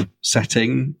 pub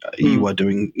setting. You were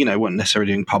doing, weren't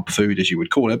necessarily doing pub food as you would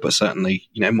call it, but certainly,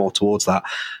 more towards that,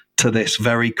 to this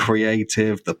very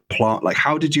creative, the plot. Like,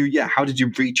 how did you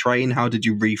retrain? How did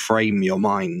you reframe your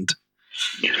mind?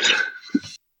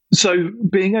 So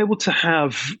being able to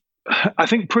have, I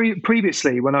think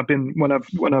previously when I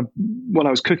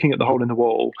was cooking at the Hole in the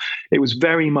Wall, it was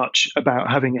very much about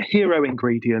having a hero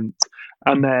ingredient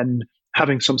and then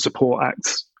having some support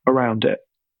acts around it.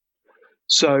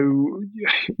 So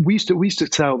we used to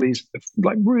sell these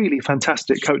like really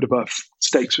fantastic Côte de Boeuf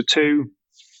steaks for $2,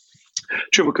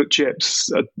 triple cooked chips,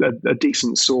 a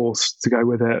decent sauce to go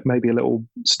with it, maybe a little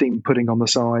steamed pudding on the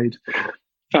side.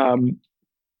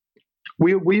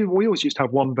 We always used to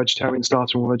have one vegetarian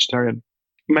starter and one vegetarian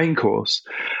main course.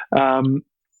 And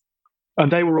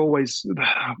they were always,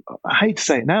 I hate to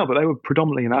say it now, but they were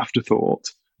predominantly an afterthought.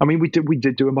 I mean, we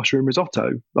did do a mushroom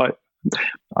risotto. Like,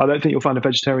 I don't think you'll find a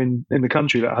vegetarian in the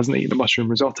country that hasn't eaten a mushroom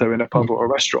risotto in a pub or a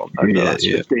restaurant over the last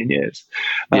 15 years.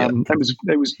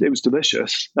 It was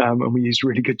delicious, and we used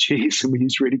really good cheese and we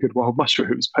used really good wild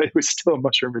mushrooms, but it was still a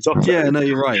mushroom risotto. Yeah, no,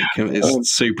 you're right.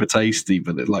 It's super tasty,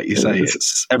 but like you say,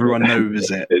 everyone knows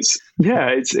it. It's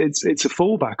a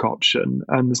fallback option,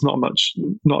 and there's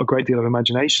not a great deal of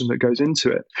imagination that goes into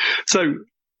it.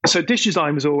 So dish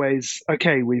design was always,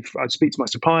 okay, I'd speak to my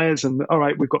suppliers and, all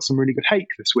right, we've got some really good hake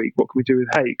this week. What can we do with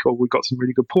hake? Or we've got some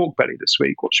really good pork belly this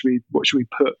week. What should we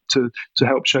put to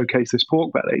help showcase this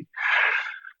pork belly?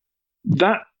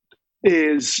 That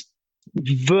is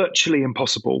virtually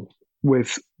impossible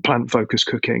with plant-focused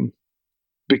cooking,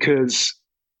 because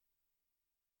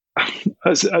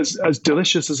as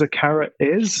delicious as a carrot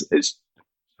is,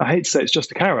 I hate to say it's just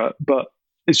a carrot, but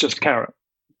it's just a carrot.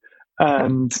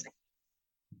 And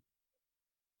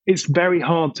it's very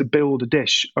hard to build a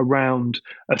dish around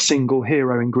a single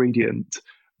hero ingredient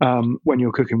when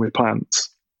you're cooking with plants.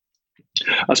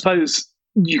 I suppose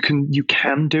you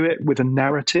can do it with a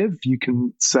narrative. You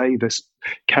can say this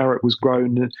carrot was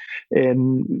grown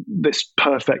in this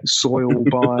perfect soil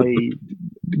by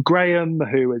Graham,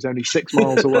 who is only 6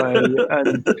 miles away,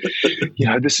 and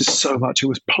this is so much. It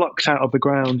was plucked out of the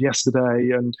ground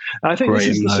yesterday, and I think Graham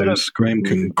this is the sort of Graham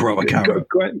can grow a carrot.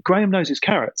 Graham knows his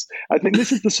carrots. I think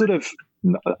this is the sort of,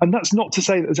 and that's not to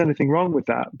say that there's anything wrong with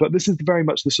that, but this is very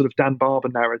much the sort of Dan Barber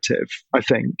narrative, I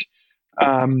think,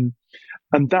 and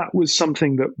that was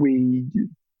something that we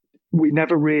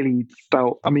never really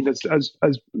felt. I mean, as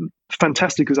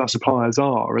fantastic as our suppliers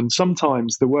are, and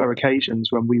sometimes there were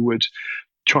occasions when we would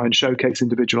try and showcase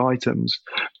individual items,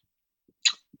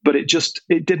 but it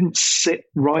didn't sit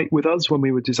right with us when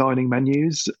we were designing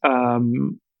menus,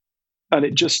 and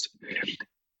it just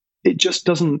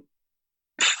doesn't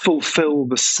fulfill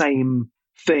the same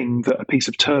thing that a piece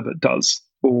of turbot does,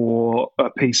 or a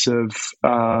piece of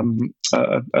a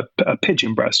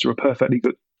pigeon breast, or a perfectly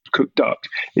good cooked duck.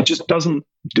 It just doesn't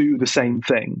do the same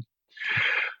thing.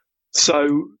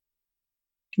 So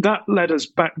that led us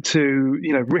back to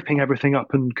ripping everything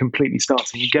up and completely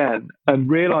starting again, and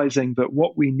realizing that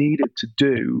what we needed to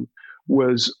do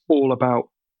was all about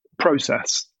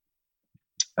process.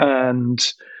 And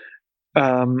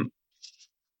there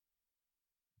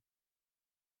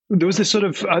was this sort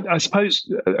of, I suppose,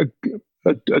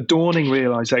 a dawning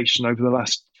realization over the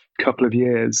last couple of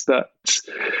years that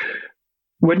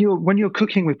when you're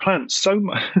cooking with plants, so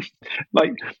much,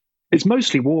 like, it's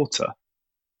mostly water,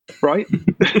 right?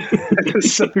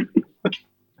 So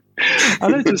I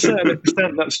know to a certain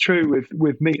extent that's true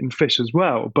with meat and fish as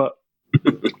well, but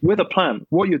with a plant,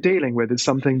 what you're dealing with is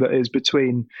something that is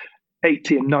between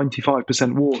 80 and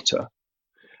 95% water.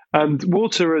 And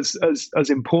water, as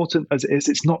important as it is,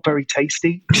 it's not very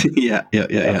tasty. Yeah.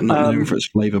 Not known for its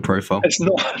flavour profile. It's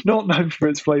not known for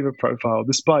its flavour profile,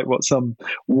 despite what some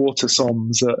water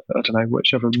somms at, I don't know,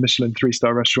 whichever Michelin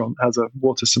 3-star restaurant has a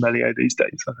water sommelier these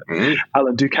days. I think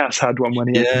Alan Ducasse had one when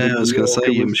he opened. Yeah, I was going to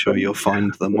say, I'm sure you'll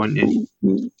find them, won't you?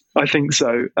 I think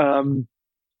so.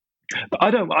 But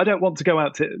I don't want to go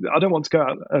out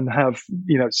and have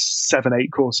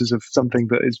 7-8 courses of something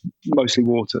that is mostly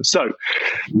water. So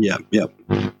yeah.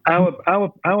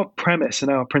 Our premise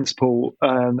and our principle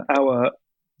and our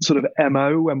sort of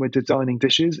MO when we're designing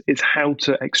dishes is how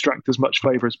to extract as much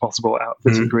flavor as possible out of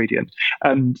this ingredient.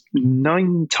 And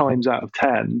 9 times out of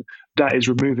 10, that is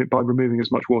removing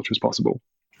as much water as possible.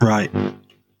 Right.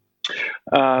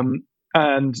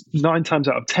 And 9 times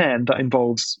out of 10, that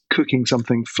involves cooking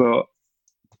something for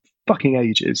fucking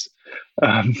ages,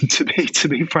 to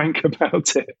be frank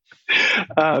about it,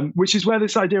 which is where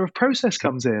this idea of process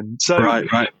comes in. So,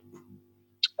 right.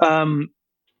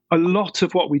 A lot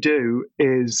of what we do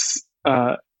is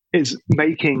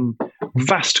making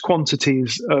vast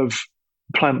quantities of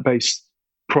plant-based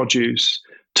produce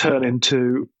turn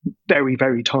into very,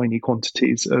 very tiny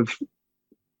quantities of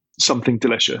something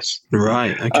delicious.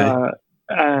 Right. Okay.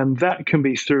 And that can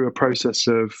be through a process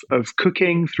of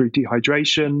cooking, through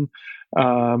dehydration,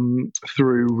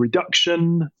 through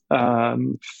reduction,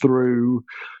 through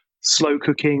slow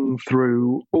cooking,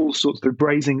 through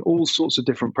braising, all sorts of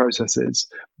different processes.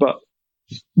 But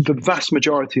the vast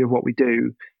majority of what we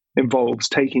do involves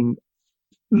taking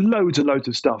loads and loads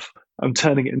of stuff and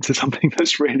turning it into something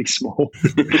that's really small,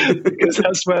 because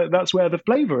that's where the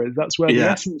flavor is. That's where the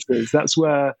essence is. That's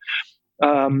where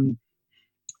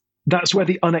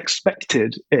the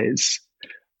unexpected is.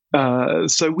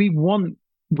 So we want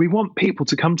people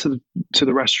to come to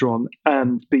the restaurant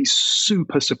and be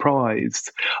super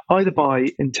surprised, either by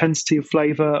intensity of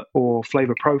flavor or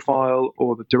flavor profile,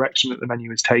 or the direction that the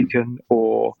menu is taken,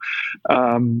 or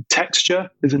texture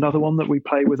is another one that we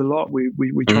play with a lot. We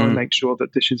try and make sure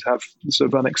that dishes have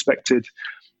sort of unexpected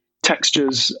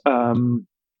textures. And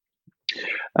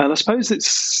I suppose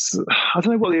I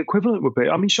don't know what the equivalent would be.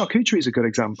 I mean, charcuterie is a good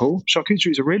example.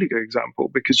 Charcuterie is a really good example,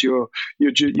 because you're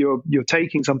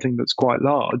taking something that's quite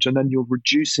large, and then you're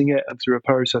reducing it, and through a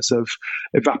process of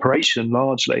evaporation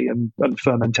largely and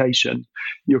fermentation,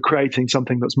 you're creating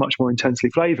something that's much more intensely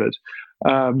flavored.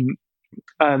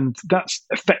 And that's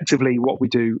effectively what we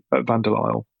do at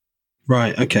Vanderlyle.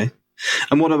 Right. Okay.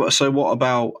 And what about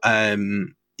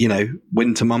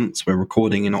winter months? We're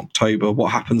recording in October.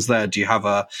 What happens there? Do you have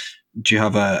a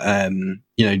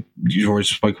you've already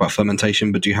spoke about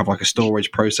fermentation, but do you have like a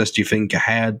storage process? Do you think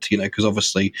ahead? Because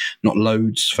obviously not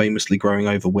loads famously growing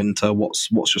over winter.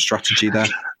 What's your strategy there?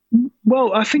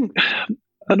 Well, I think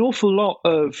an awful lot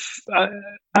of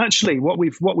actually what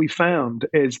we've found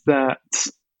is that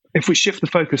if we shift the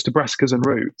focus to brassicas and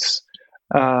roots,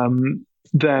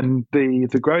 then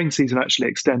the growing season actually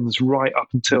extends right up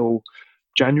until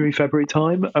January, February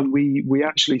time, and we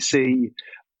actually see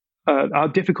our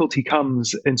difficulty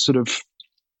comes in sort of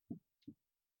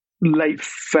late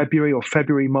February or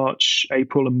February, March,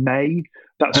 April, and May.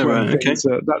 That's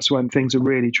when things are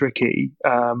really tricky.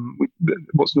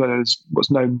 What's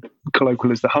known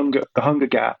colloquial as the hunger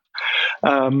gap.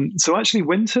 So actually,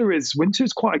 winter is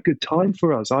quite a good time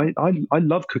for us. I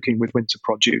love cooking with winter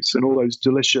produce and all those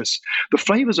delicious. The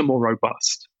flavors are more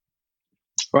robust,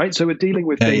 right? So we're dealing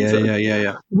with things.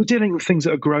 We're dealing with things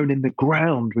that are grown in the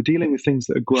ground. We're dealing with things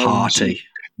that are grown hearty.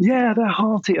 Yeah, they're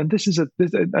hearty, and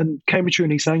and Cambridgeshire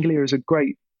and East Anglia is a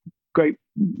great part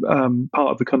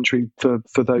of the country for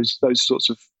those sorts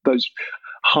of those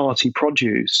hearty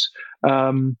produce.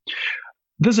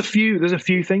 There's a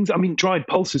few things. I mean, dried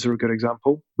pulses are a good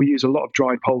example. We use a lot of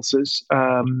dried pulses.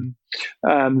 There's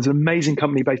an amazing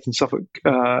company based in Suffolk,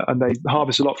 and they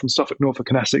harvest a lot from Suffolk, Norfolk,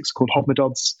 and Essex called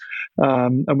Hobnadods,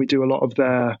 and we do a lot of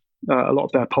their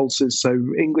pulses. So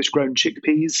English grown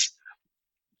chickpeas.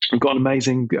 We've got an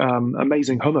amazing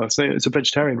hummus. It's a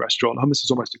vegetarian restaurant. Hummus is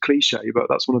almost a cliche, but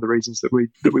that's one of the reasons that we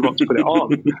want to put it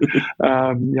on.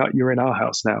 You're in our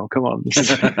house now. Come on.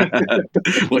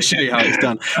 We'll show you how it's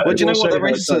done. Well, do you know what? That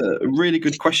raises a really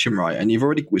good question, right? And you've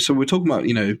already. So we're talking about,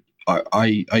 I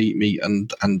eat meat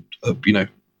and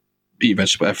eat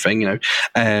vegetable, everything.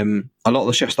 A lot of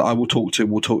the chefs that I will talk to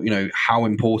will talk, how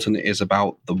important it is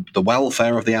about the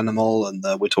welfare of the animal, and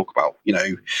we talk about,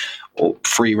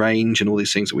 free range and all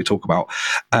these things that we talk about,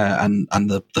 and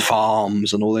the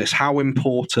farms and all this. How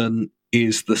important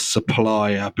is the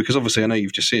supplier? Because obviously, I know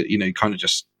you've just said, kind of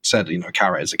just said, a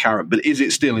carrot is a carrot, but is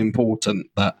it still important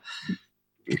that?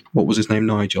 What was his name?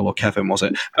 Nigel or Kevin? Was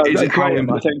it? Is it Graham?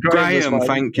 Graham.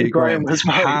 Thank you, Graham. Was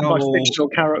my fictional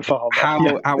carrot farm.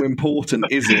 How important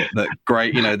is it that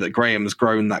that Graham's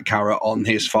grown that carrot on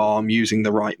his farm using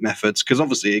the right methods? Because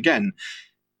obviously, again,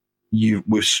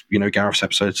 Gareth's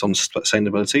episodes on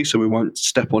sustainability, so we won't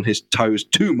step on his toes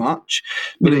too much.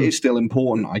 But it is still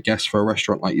important, I guess, for a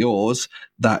restaurant like yours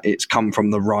that it's come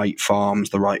from the right farms,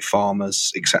 the right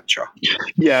farmers, etc.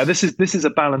 Yeah, this is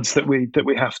a balance that we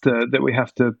have to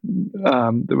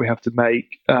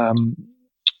make. I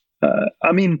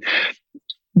mean,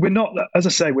 we're not, as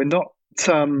I say, we're not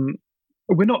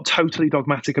totally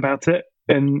dogmatic about it.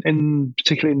 In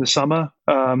particularly in the summer,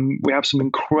 we have some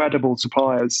incredible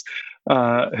suppliers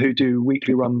who do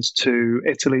weekly runs to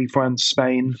Italy, France,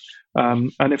 Spain,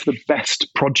 and if the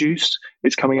best produce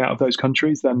is coming out of those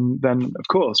countries, then of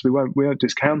course we won't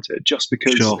discount it just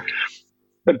because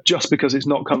it's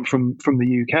not come from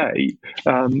the UK.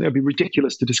 It'd be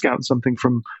ridiculous to discount something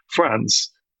from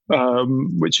France.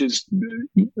 Which is,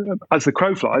 as the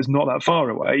crow flies, not that far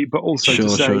away, but also to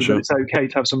say that it's okay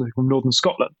to have something from Northern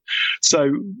Scotland.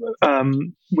 So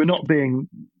we're not being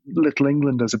Little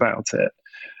Englanders about it.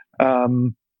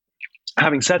 Having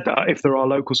said that, if there are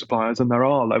local suppliers, and there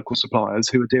are local suppliers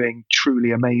who are doing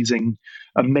truly amazing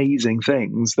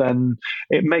things, then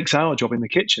it makes our job in the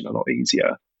kitchen a lot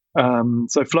easier.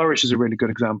 So Flourish is a really good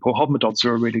example. Hobnadods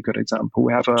are a really good example.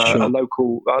 We have a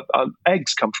local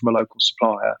eggs come from a local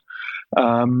supplier,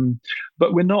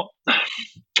 but we're not.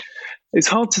 It's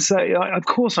hard to say. Of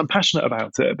course, I'm passionate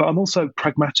about it, but I'm also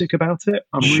pragmatic about it.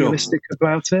 I'm realistic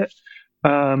about it,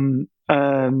 and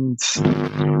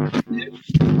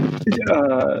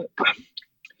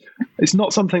it's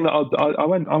not something that I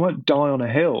won't die on a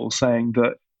hill saying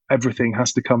that everything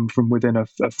has to come from within a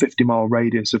 50-mile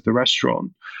radius of the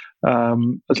restaurant.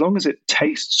 As long as it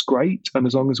tastes great, and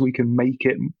as long as we can make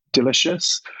it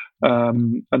delicious,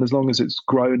 and as long as it's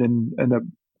grown in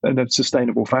a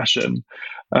sustainable fashion,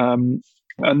 and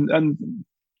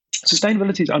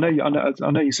sustainability. I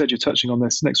know you said you're touching on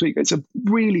this next week. It's a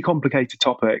really complicated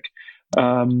topic.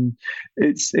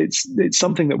 It's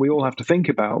something that we all have to think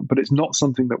about, but it's not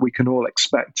something that we can all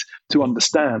expect to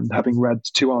understand, having read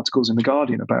 2 articles in the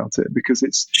Guardian about it, because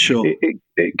it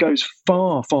goes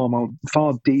far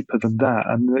deeper than that,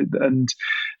 and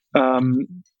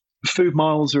food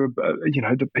miles are,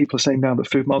 the people are saying now that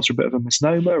food miles are a bit of a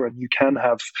misnomer, and you can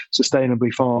have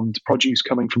sustainably farmed produce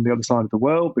coming from the other side of the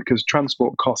world, because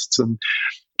transport costs and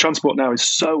transport now is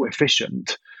so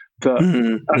efficient that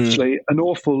actually an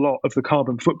awful lot of the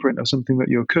carbon footprint of something that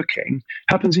you're cooking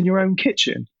happens in your own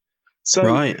kitchen. So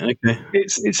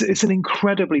it's an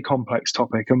incredibly complex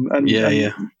topic, and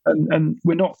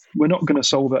we're not going to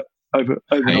solve it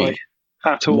overnight.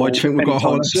 At all. Why do you think we've got a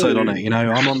whole episode on it?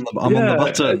 I'm on the button. I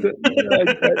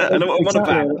know what I'm on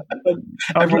about.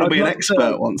 Everyone will be an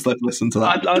expert once they've listened to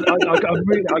that.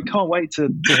 I can't wait to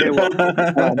hear what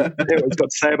he's got to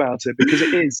say about it, because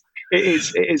it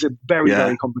is a very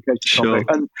very complicated topic,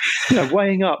 and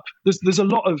weighing up. There's a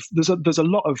lot of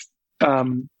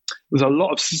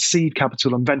seed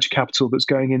capital and venture capital that's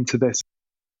going into this.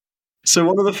 So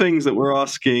one of the things that we're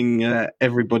asking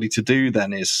everybody to do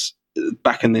then is,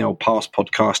 back in the old past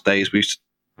podcast days, we used to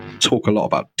talk a lot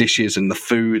about dishes and the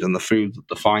food that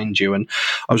defined you. And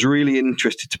I was really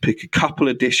interested to pick a couple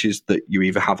of dishes that you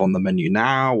either have on the menu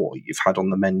now or you've had on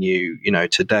the menu,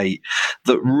 to date,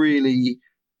 that really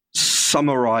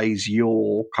summarize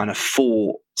your kind of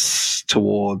thoughts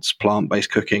towards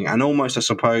plant-based cooking, and almost, I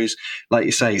suppose, like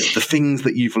you say, the things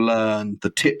that you've learned, the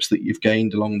tips that you've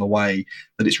gained along the way,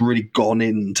 that it's really gone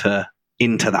into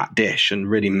that dish and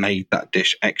really made that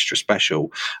dish extra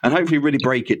special, and hopefully really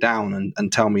break it down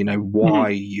and tell me, why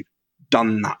you've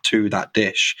done that to that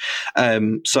dish.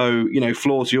 So,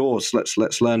 floor's yours.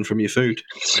 Let's learn from your food.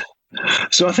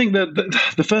 So I think that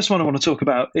the first one I want to talk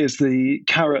about is the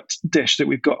carrot dish that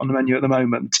we've got on the menu at the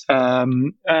moment.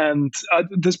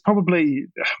 There's probably,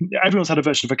 everyone's had a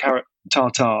version of a carrot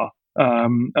tartare.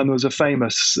 And there was a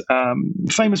famous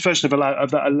version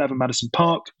of that 11 Madison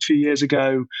Park a few years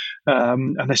ago.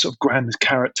 And they sort of ground this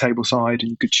carrot tableside, and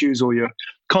you could choose all your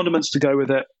condiments to go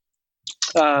with it.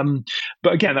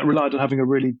 But again, that relied on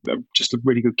having just a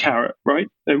really good carrot, right?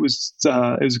 It was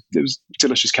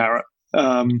delicious carrot.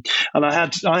 And I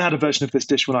had a version of this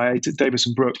dish when I ate at Davis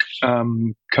and Brook a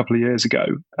couple of years ago,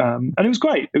 and it was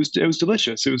great. It was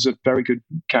delicious. It was a very good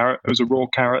carrot. It was a raw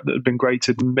carrot that had been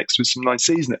grated and mixed with some nice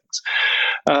seasonings.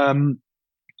 And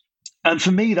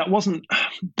for me, that wasn't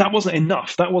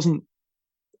enough. That wasn't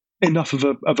enough of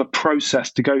a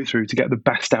process to go through to get the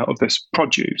best out of this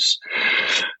produce.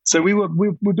 So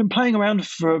we've been playing around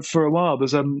for a while.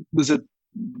 There's a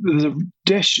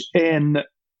dish in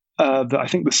I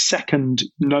think the second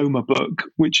Noma book,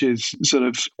 which is sort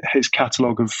of his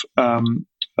catalogue of René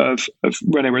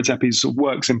Redzepi's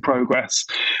works in progress,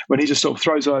 when he just sort of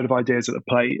throws a load of ideas at the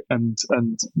plate and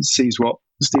sees what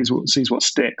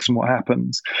sticks and what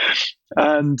happens.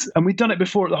 And we'd done it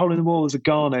before at the Hole in the Wall as a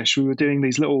garnish. We were doing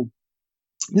these little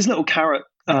carrot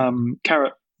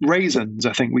raisins,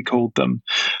 I think we called them.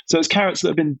 So it's carrots that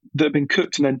have been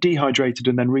cooked and then dehydrated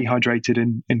and then rehydrated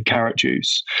in carrot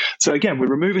juice. So again, we're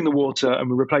removing the water and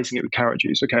we're replacing it with carrot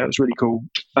juice. Okay, that's really cool.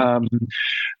 And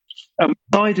we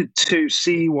decided to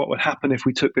see what would happen if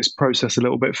we took this process a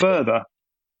little bit further.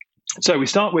 So we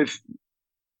start with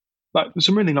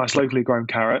some really nice locally grown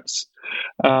carrots,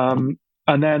 and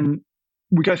then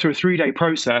we go through a 3-day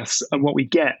process, and what we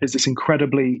get is this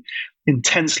incredibly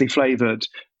intensely flavored,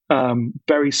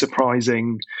 very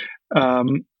surprising,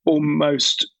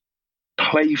 almost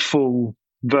playful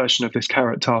version of this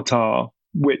carrot tartare,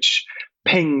 which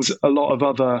pings a lot of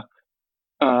other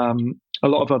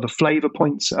flavor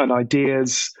points and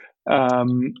ideas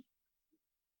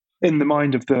in the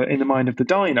mind of the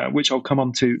diner, which I'll come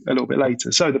on to a little bit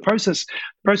later. So the process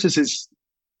is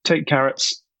take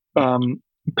carrots,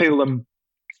 peel them.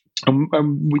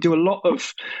 And we do a lot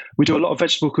of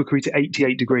vegetable cookery to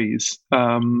 88 degrees,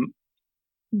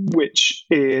 which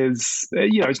is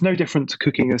it's no different to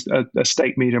cooking a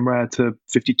steak medium rare to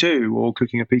 52, or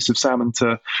cooking a piece of salmon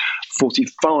to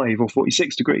 45 or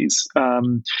 46 degrees.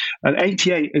 And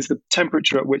 88 is the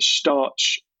temperature at which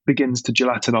starch begins to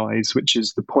gelatinize, which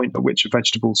is the point at which a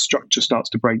vegetable structure starts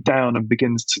to break down and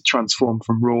begins to transform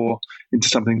from raw into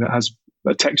something that has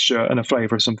a texture and a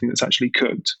flavor of something that's actually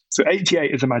cooked. So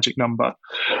 88 is a magic number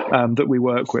that we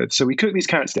work with. So we cook these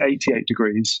carrots to 88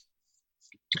 degrees.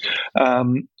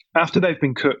 After they've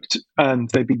been cooked and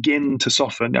they begin to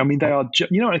soften, I mean, they are,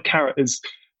 a carrot is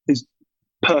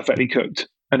perfectly cooked,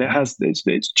 and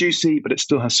it's juicy, but it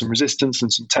still has some resistance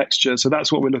and some texture. So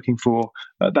that's what we're looking for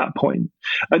at that point.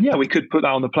 And yeah, we could put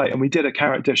that on the plate. And we did a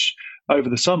carrot dish over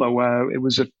the summer where it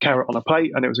was a carrot on a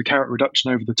plate and it was a carrot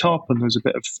reduction over the top, and there was a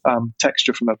bit of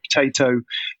texture from a potato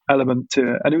element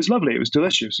to it. And it was lovely. It was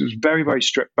delicious. It was very, very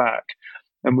stripped back.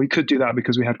 And we could do that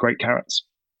because we had great carrots.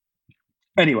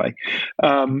 Anyway,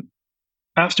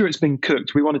 after it's been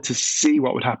cooked, we wanted to see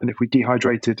what would happen if we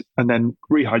dehydrated and then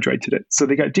rehydrated it. So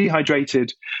they get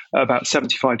dehydrated at about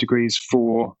 75 degrees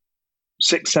for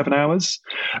 6-7 hours.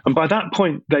 And by that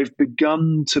point, they've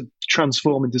begun to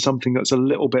transform into something that's a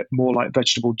little bit more like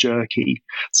vegetable jerky.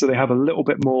 So they have a little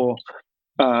bit more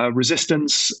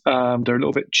resistance. They're a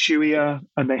little bit chewier,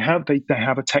 and they have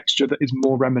a texture that is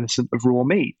more reminiscent of raw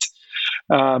meat.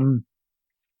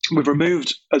 We've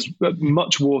removed as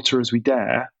much water as we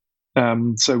dare.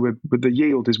 So the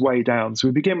yield is way down. So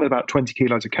we begin with about 20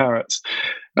 kilos of carrots,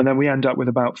 and then we end up with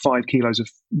about 5 kilos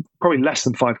probably less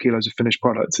than 5 kilos of finished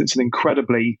products. It's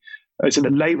a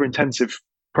labor-intensive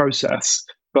process,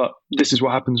 but this is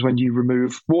what happens when you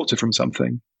remove water from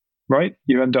something, right?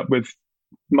 You end up with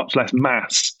much less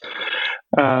mass.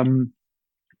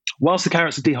 Whilst the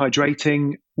carrots are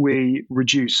dehydrating, we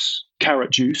reduce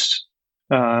carrot juice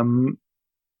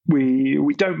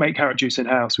We don't make carrot juice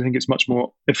in-house. We think it's much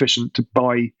more efficient to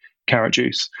buy carrot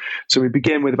juice. So we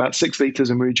begin with about 6 litres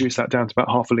and we reduce that down to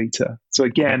about half a litre. So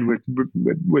again, we're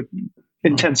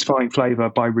intensifying flavour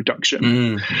by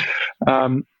reduction.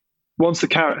 Once the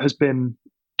carrot has been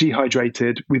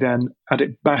dehydrated, we then add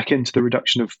it back into the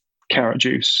reduction of carrot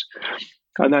juice.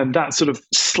 And then that sort of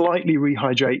slightly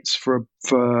rehydrates for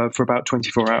about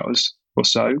 24 hours or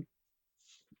so.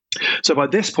 So by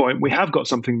this point, we have got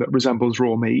something that resembles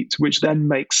raw meat, which then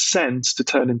makes sense to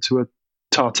turn into a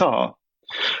tartare.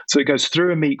 So it goes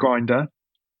through a meat grinder,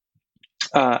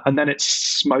 and then it's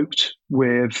smoked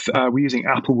with, we're using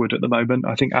apple wood at the moment.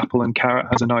 I think apple and carrot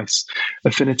has a nice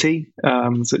affinity.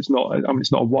 So it's not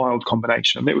a wild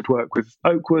combination. It would work with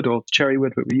oak wood or cherry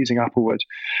wood, but we're using apple wood.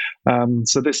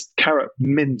 So this carrot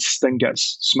mince then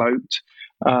gets smoked.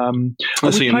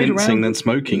 So you're mincing, then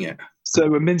smoking it. So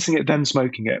we're mincing it, then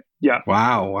smoking it. Yeah.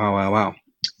 Wow.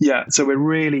 Yeah. So we're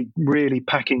really, really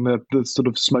packing the sort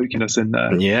of smokiness in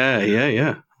there.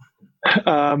 Yeah.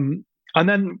 And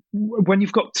then when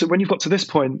you've got to this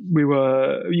point,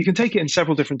 you can take it in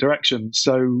several different directions.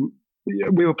 So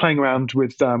we were playing around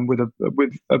with a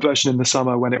version in the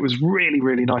summer when it was really,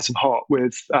 really nice and hot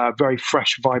with very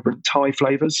fresh, vibrant Thai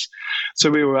flavors. So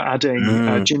we were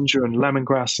adding ginger and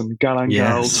lemongrass and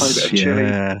galangal, tiny bit of chili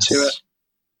to it.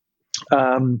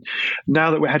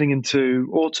 Now that we're heading into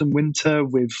autumn, winter,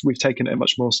 we've taken it a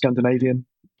much more Scandinavian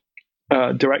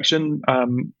direction.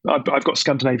 I've got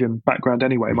Scandinavian background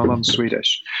anyway. My mum's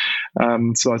Swedish,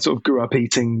 so I sort of grew up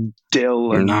eating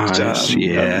dill and and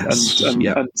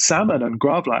salmon and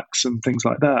gravlax and things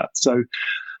like that. So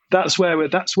that's where we've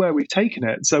taken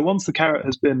it. So once the carrot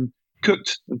has been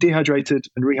cooked and dehydrated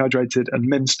and rehydrated and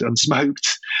minced and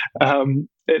smoked,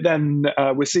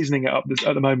 we're seasoning it up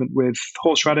at the moment with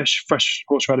horseradish, fresh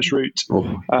horseradish root,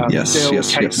 dill,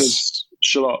 capers,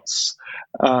 shallots.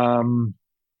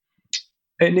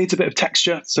 It needs a bit of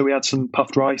texture, so we add some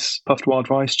puffed wild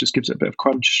rice, just gives it a bit of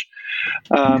crunch.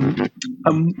 And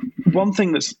one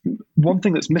thing that's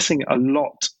missing a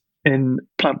lot in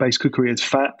plant-based cookery is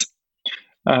fat.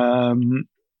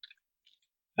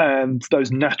 And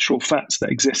those natural fats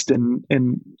that exist in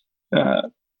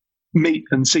meat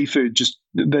and seafood,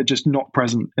 they're just not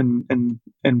present in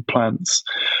plants.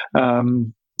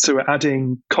 So we're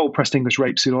adding cold pressed English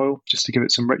rapeseed oil just to give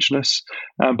it some richness,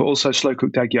 but also slow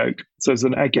cooked egg yolk. So there's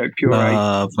an egg yolk puree.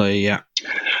 Lovely, yeah.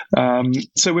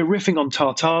 So we're riffing on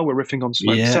tartare, we're riffing on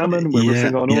smoked salmon, we're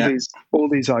riffing on all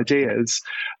these ideas,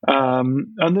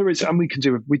 and we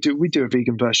do a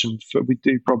vegan version. We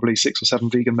do probably 6 or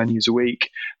 7 vegan menus a week,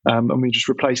 and we just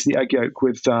replace the egg yolk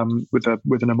with an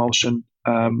emulsion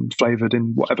flavored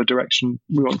in whatever direction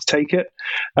we want to take it.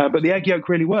 But the egg yolk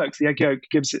really works. The egg yolk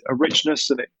gives it a richness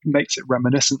and it makes it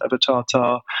reminiscent of a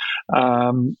tartare.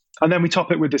 And then we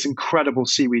top it with this incredible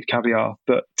seaweed caviar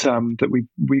that we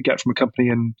get from a company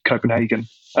in Copenhagen,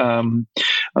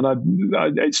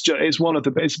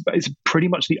 it's pretty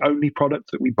much the only product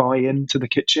that we buy into the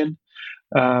kitchen,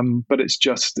 but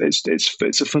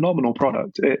it's a phenomenal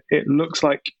product. It looks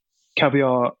like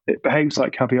caviar, it behaves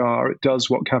like caviar, it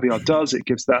does what caviar does. It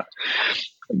gives that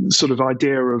sort of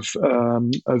idea of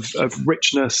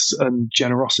richness and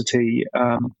generosity,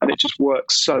 and it just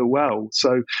works so well.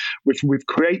 So we've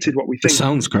created what we think. It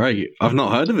sounds great. I've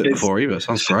not heard of it before either. It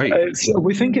sounds great.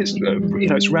 We think it's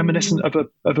it's reminiscent of a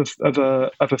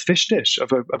fish dish,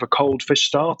 of a cold fish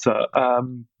starter,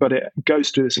 but it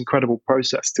goes through this incredible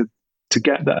process to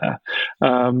get there.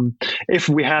 If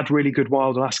we had really good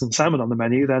wild Alaskan salmon on the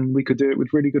menu, then we could do it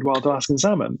with really good wild Alaskan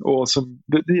salmon, or some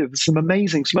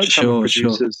amazing smoked salmon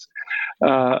producers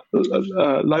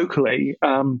locally.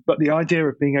 But the idea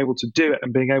of being able to do it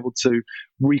and being able to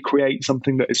recreate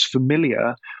something that is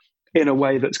familiar in a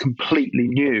way that's completely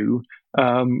new,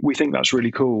 we think that's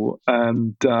really cool,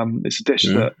 and it's a dish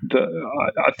that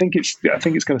I think it's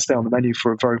going to stay on the menu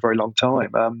for a very, very long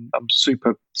time. I'm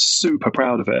super, super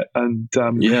proud of it, and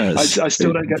I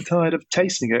still don't get tired of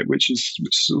tasting it, which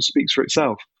sort of speaks for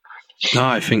itself. No,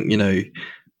 I think that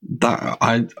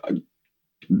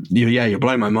you're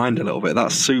blowing my mind a little bit.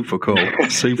 That's super cool,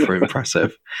 super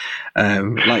impressive.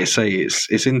 Like I say,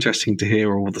 it's interesting to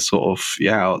hear all the sort of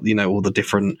all the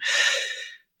different.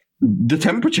 The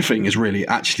temperature thing is really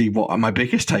actually what my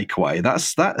biggest takeaway.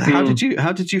 That's that. How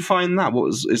did you find that?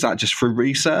 Is that just through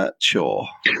research or?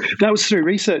 That was through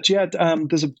research. Yeah,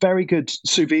 there's a very good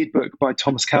sous vide book by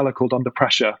Thomas Keller called Under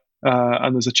Pressure,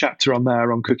 and there's a chapter on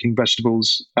there on cooking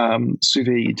vegetables sous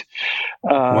vide.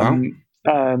 Wow.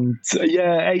 And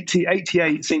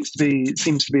 88 seems to be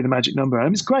the magic number,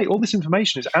 and it's great. All this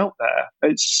information is out there.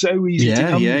 It's so easy to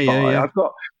come by.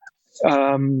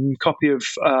 copy of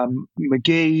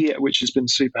McGee, which has been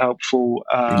super helpful.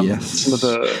 Yes, some of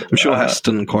the I'm sure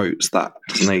Heston quotes that,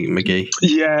 doesn't he, McGee?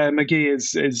 Yeah,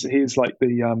 McGee he's like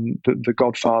the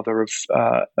godfather of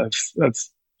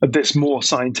this more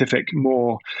scientific,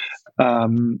 more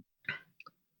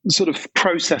sort of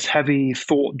process heavy,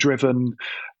 thought driven,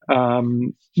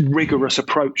 rigorous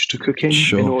approach to cooking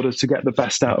in order to get the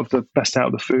best out of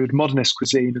the food. Modernist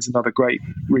cuisine is another great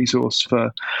resource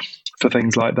for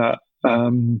things like that.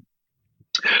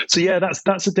 So yeah,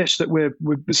 that's a dish that we're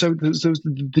so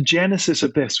the genesis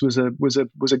of this was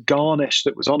a garnish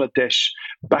that was on a dish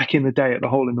back in the day at the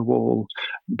Hole in the Wall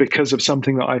because of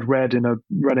something that I'd read in a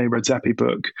René Redzepi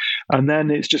book, and then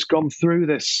it's just gone through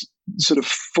this sort of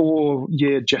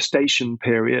 4-year gestation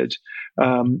period,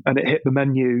 and it hit the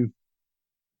menu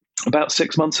about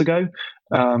 6 months ago.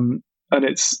 And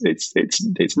it's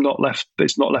not left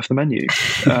the menu.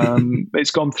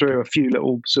 It's gone through a few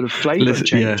little sort of flavour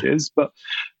changes, but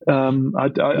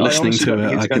listening to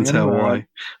it, I can tell why.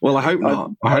 Well, I hope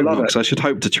not. I hope not, because I should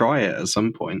hope to try it at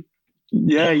some point.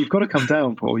 Yeah, you've got to come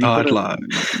down, Paul.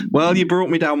 Well, you brought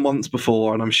me down once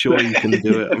before, and I'm sure you can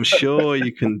do it. I'm sure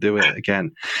you can do it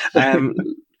again.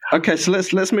 Okay, so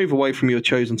let's move away from your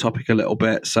chosen topic a little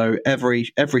bit. So every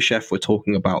chef we're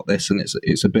talking about this, and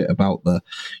it's a bit about the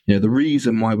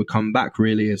reason why we come back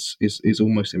really is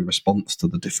almost in response to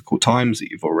the difficult times that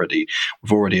we've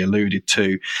already alluded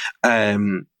to.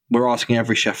 We're asking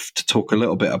every chef to talk a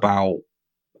little bit about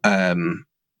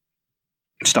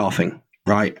staffing,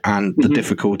 right, and the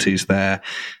difficulties there,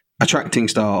 attracting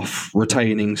staff,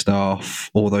 retaining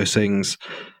staff, all those things.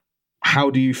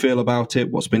 How do you feel about it?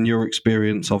 What's been your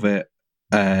experience of it?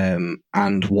 And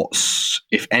what's,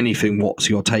 if anything, what's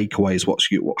your takeaways?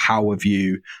 How have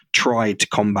you tried to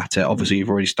combat it? Obviously,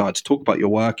 you've already started to talk about your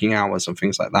working hours and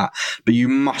things like that, but you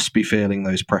must be feeling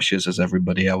those pressures as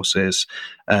everybody else is.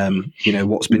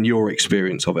 What's been your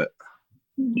experience of it?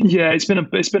 Yeah, it's been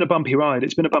a bumpy ride.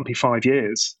 It's been a bumpy 5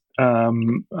 years.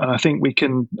 I think we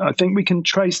can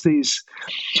trace these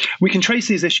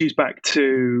issues back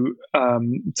to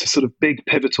sort of big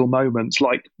pivotal moments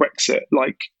like Brexit,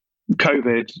 like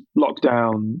COVID,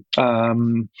 lockdown,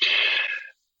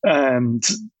 and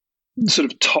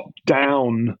sort of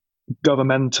top-down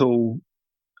governmental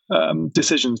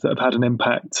decisions that have had an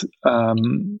impact,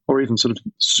 or even sort of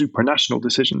supranational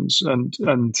decisions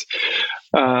and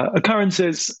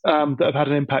occurrences that have had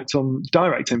an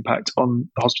direct impact on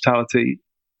the hospitality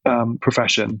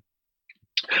profession.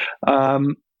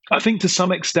 I think to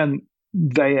some extent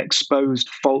they exposed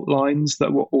fault lines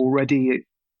that were already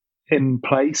in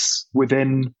place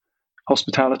within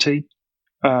hospitality,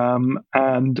 and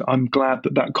I'm glad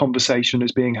that conversation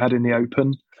is being had in the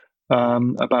open.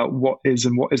 About what is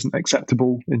and what isn't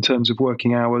acceptable in terms of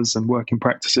working hours and working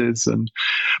practices and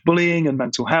bullying and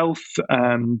mental health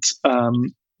and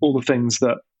all the things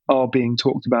that are being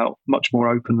talked about much more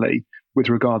openly with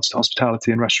regards to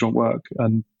hospitality and restaurant work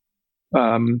and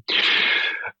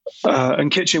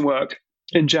kitchen work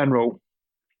in general.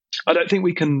 I don't think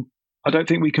we can.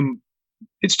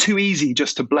 It's too easy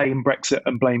just to blame Brexit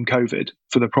and blame COVID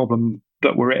for the problem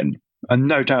that we're in, and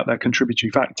no doubt they're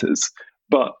contributory factors,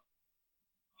 but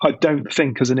I don't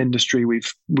think as an industry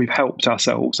we've helped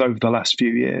ourselves over the last few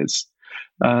years.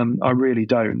 I really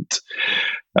don't.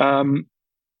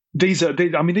 These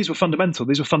were fundamental.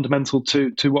 These were fundamental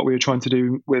to what we were trying to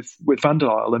do with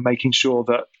Vanderlyle and making sure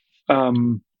that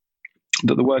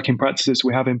that the working practices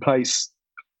we have in place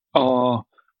are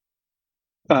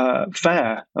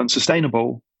fair and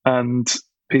sustainable, and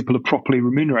people are properly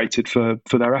remunerated for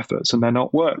their efforts, and they're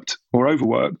not worked or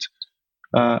overworked.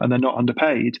 And they're not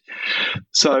underpaid.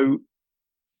 So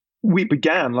we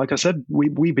began, like I said,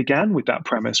 we began with that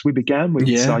premise. We began with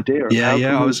this idea. Do you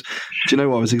know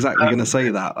what? I was exactly going to say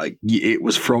that. Like, it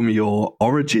was from your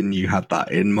origin you had that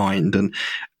in mind, and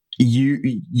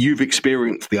you've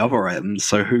experienced the other end.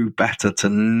 So who better to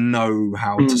know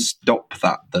how to stop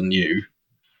that than you?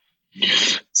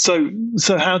 So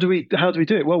how do we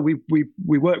do it? Well, we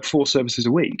work 4 services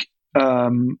a week.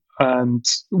 And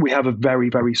we have a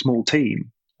very, very small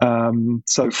team.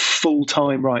 So full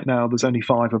time right now, there's only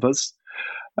 5 of us.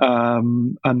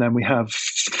 And then we have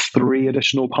 3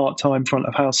 additional part-time front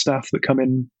of house staff that come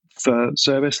in for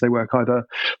service. They work either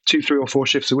 2, 3 or 4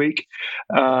 shifts a week.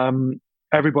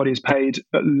 Everybody is paid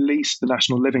at least the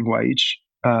national living wage.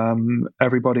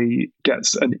 Everybody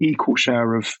gets an equal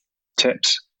share of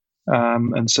tips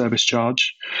and service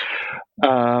charge.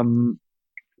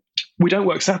 We don't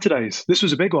work Saturdays. This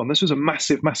was a big one. This was a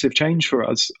massive, massive change for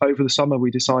us. Over the summer,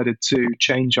 we decided to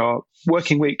change our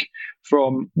working week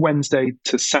from Wednesday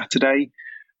to Saturday.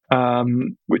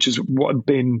 which is what had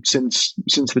been since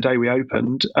the day we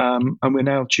opened, and we're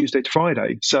now Tuesday to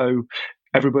Friday. So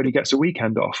everybody gets a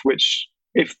weekend off, which,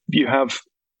 if you have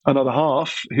another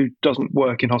half who doesn't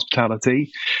work in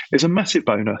hospitality, is a massive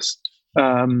bonus.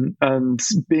 And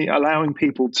allowing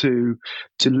people to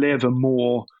live a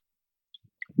more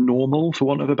normal, for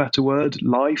want of a better word,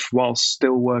 life whilst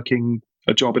still working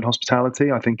a job in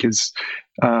hospitality, I think is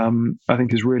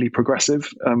really progressive.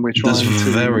 And we're trying. There's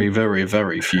very, very,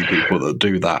 very few people that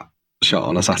do that shot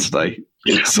on a Saturday.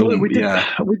 We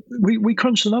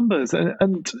crunch the numbers,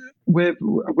 and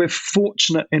we're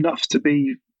fortunate enough to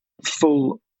be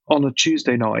full on a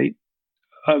Tuesday night.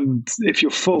 And if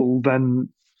you're full, then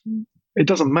it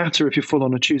doesn't matter if you're full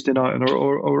on a Tuesday night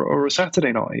or a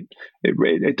Saturday night.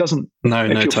 It doesn't.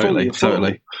 No,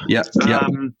 totally. Yeah.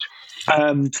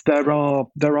 And there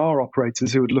are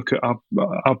operators who would look at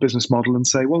our business model and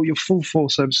say, well, you're full 4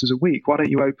 services a week. Why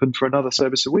don't you open for another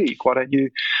service a week? Why don't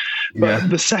you? But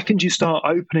the second you start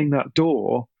opening that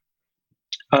door,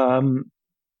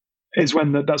 is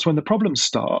that's when the problems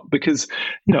start, because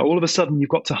all of a sudden you've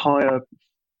got to hire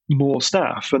more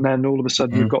staff, and then all of a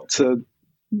sudden you've got to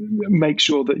make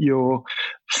sure that you're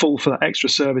full for that extra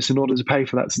service in order to pay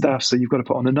for that staff. So you've got to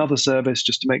put on another service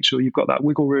just to make sure you've got that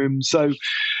wiggle room. So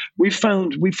we've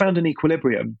found an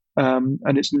equilibrium,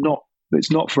 and it's not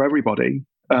for everybody,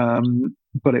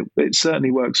 but it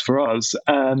certainly works for us.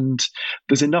 And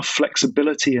there's enough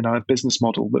flexibility in our business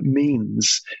model that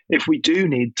means if we do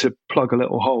need to plug a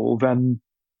little hole, then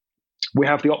we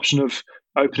have the option of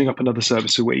opening up another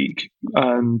service a week.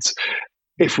 And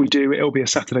if we do, it'll be a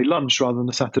Saturday lunch rather than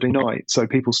a Saturday night. So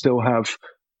people still have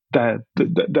their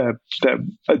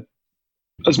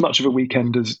as much of a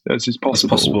weekend as is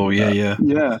possible. Yeah.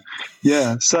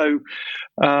 So,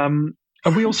 and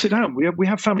we all sit down. We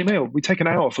have family meal. We take an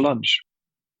hour for lunch.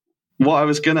 What I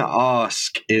was going to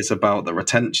ask is about the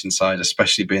retention side,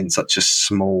 especially being such a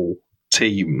small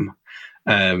team.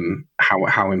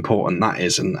 How important that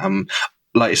is, and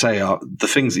like you say, the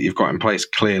things that you've got in place,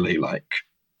 clearly, like,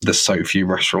 there's so few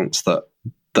restaurants that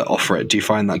offer it. Do you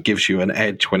find that gives you an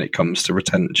edge when it comes to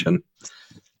retention?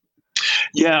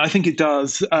 Yeah, I think it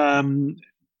does.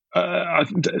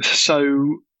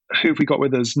 So who have we got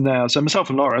with us now? So myself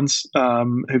and Lawrence,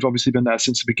 who've obviously been there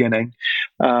since the beginning.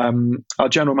 Our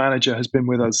general manager has been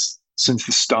with us since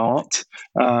the start.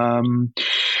 Our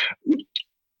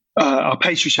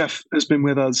pastry chef has been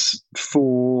with us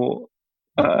for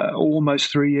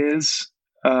almost 3 years.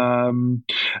 And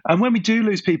when we do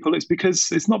lose people,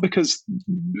 it's not because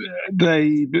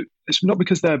they're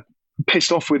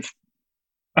pissed off with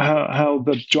how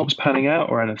the job's panning out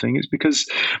or anything. It's because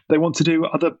they want to do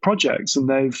other projects,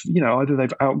 and either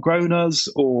they've outgrown us,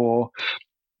 or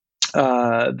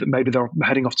maybe they're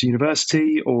heading off to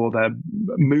university, or they're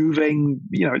moving.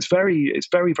 It's very,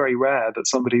 very rare that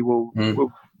somebody will.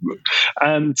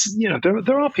 And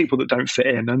there are people that don't fit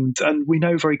in, and we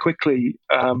know very quickly.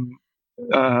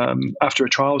 After a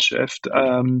trial shift,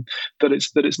 that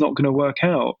it's not going to work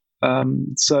out.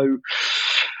 So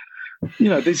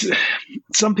there's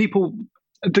some people.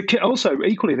 Also,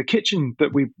 equally, the kitchen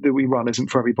that we run isn't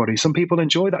for everybody. Some people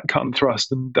enjoy that cut and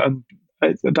thrust, and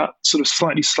that sort of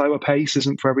slightly slower pace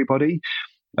isn't for everybody.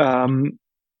 I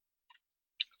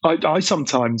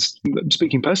sometimes,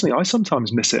 speaking personally, I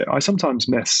sometimes miss it. I sometimes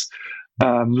miss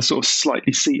the sort of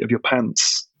slightly seat of your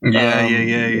pants. Yeah.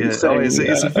 It's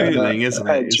a feeling, isn't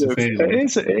it? It's a feeling.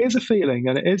 It is a feeling,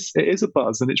 and it is a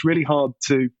buzz, and it's really hard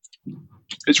to.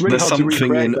 There's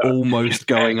something in almost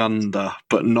going under,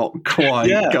 but not quite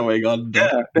going under.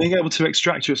 Yeah, being able to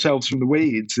extract yourselves from the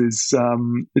weeds is a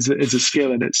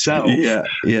skill in itself. Yeah.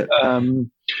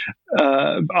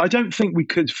 I don't think we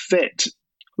could fit.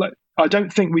 I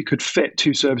don't think we could fit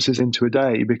 2 services into a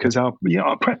day, because our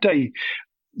prep day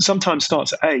sometimes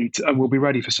starts at 8 and we'll be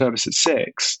ready for service at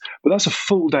 6, but that's a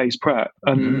full day's prep,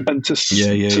 and to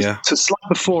slap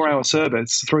a 4-hour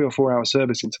service, 3 or 4 hour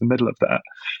service into the middle of that,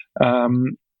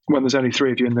 when there's only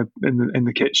 3 of you in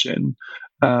the kitchen,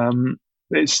 I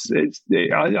just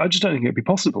don't think it'd be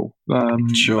possible.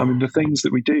 Sure. I mean, the things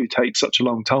that we do take such a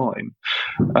long time,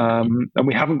 and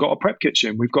we haven't got a prep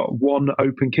kitchen. We've got one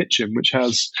open kitchen, which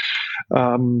has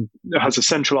a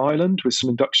central island with some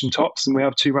induction tops, and we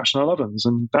have 2 rational ovens,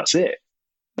 and that's it.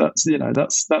 That's it.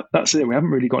 We haven't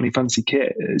really got any fancy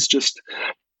kit. It's just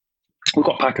we've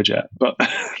got Packajet, but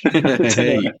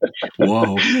hey,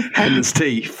 whoa, hen's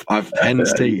teeth. I've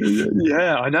hen's teeth.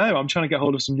 Yeah, I know. I'm trying to get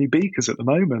hold of some new beakers at the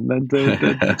moment, and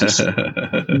they're just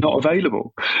not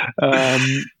available.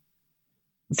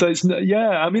 So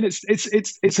I mean,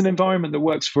 it's an environment that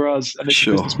works for us, and it's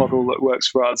a business model that works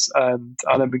for us, and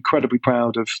I'm incredibly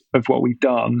proud of what we've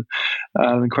done.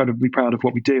 I'm incredibly proud of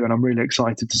what we do, and I'm really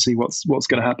excited to see what's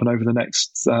going to happen over the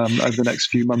next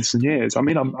few months and years. I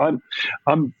mean,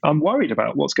 I'm worried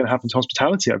about what's going to happen to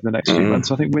hospitality over the next few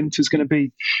months. I think it's going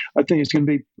to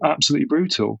be absolutely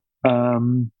brutal.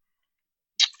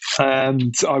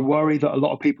 And I worry that a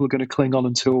lot of people are going to cling on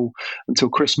until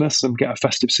Christmas and get a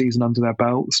festive season under their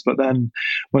belts. But then,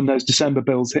 when those December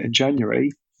bills hit in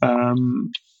January,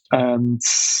 and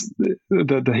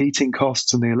the heating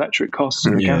costs and the electric costs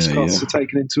and the gas costs are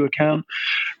taken into account,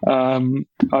 I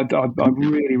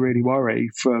really, really worry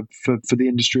for the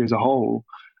industry as a whole,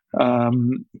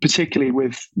 particularly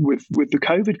with the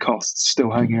COVID costs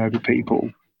still hanging over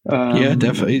people.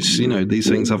 Definitely. It's, these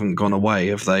things haven't gone away,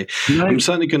 have they? No. I'm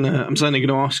certainly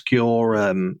gonna ask your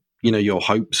your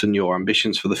hopes and your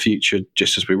ambitions for the future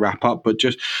just as we wrap up. But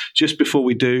just before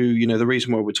we do, the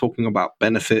reason why we're talking about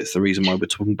benefits, the reason why we're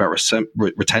talking about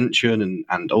retention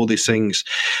and all these things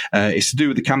is to do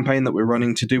with the campaign that we're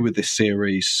running, to do with this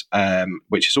series,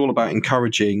 which is all about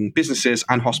encouraging businesses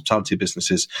and hospitality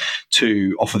businesses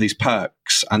to offer these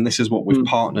perks. And this is what we've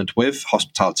partnered with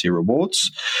Hospitality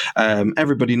Rewards.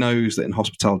 Everybody knows that in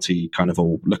hospitality, kind of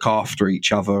all look after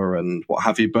each other and what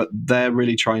have you, but they're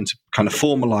really trying to kind of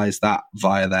formalize that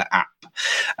via their app.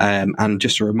 And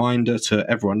just a reminder to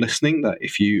everyone listening that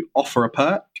if you offer a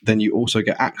perk, then you also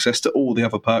get access to all the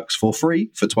other perks for free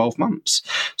for 12 months.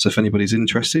 So if anybody's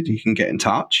interested, you can get in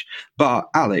touch. But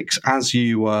Alex, as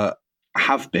you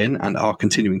have been and are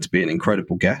continuing to be an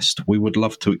incredible guest, we would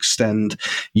love to extend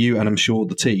you, and I'm sure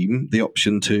the team, the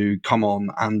option to come on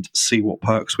and see what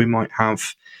perks we might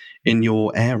have in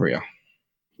your area.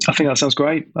 I think that sounds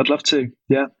great. I'd love to.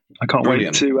 Yeah, I can't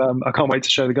wait to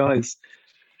show the guys.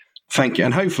 Thank you,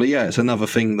 and hopefully, it's another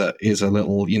thing that is a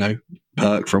little,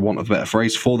 perk, for want of a better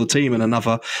phrase, for the team, and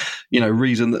another,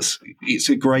 reason it's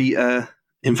a great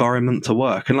environment to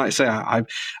work. And like I say,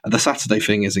 the Saturday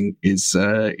thing is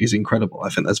incredible. I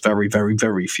think there's very, very,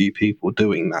 very few people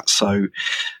doing that. So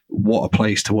what a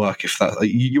place to work. If that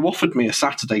you offered me a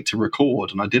Saturday to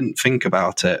record and I didn't think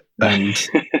about it, and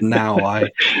now I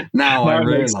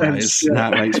realize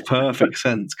that makes perfect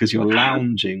sense, because you're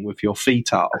lounging with your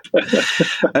feet up.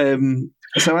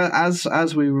 So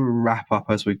as we wrap up,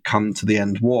 as we come to the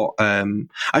end,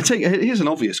 here's an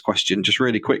obvious question, just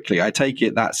really quickly. I take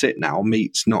it that's it now.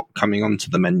 Meat's not coming onto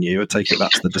the menu. I take it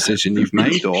that's the decision you've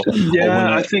made, or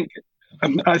I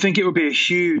think it would be a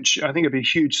huge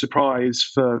surprise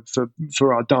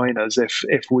for our diners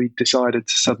if we decided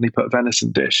to suddenly put a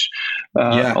venison dish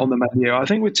on the menu. I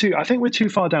think we're too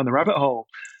far down the rabbit hole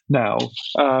now,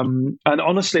 and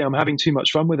honestly, I'm having too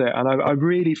much fun with it. And I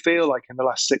really feel like in the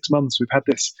last 6 months we've had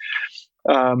this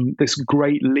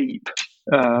great leap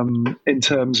in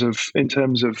terms of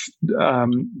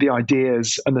the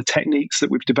ideas and the techniques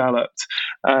that we've developed.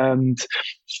 And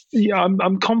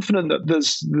I'm confident that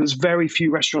there's very few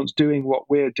restaurants doing what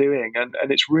we're doing, and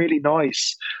it's really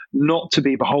nice not to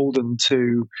be beholden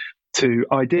to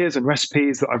ideas and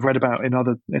recipes that I've read about in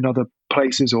other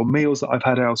places, or meals that I've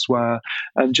had elsewhere,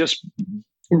 and just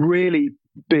really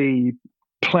be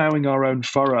ploughing our own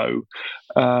furrow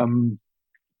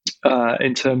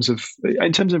in terms of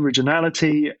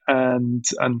originality and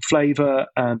flavor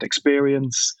and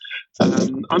experience.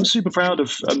 I'm super proud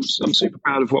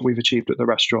of what we've achieved at the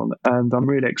restaurant, and I'm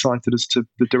really excited as to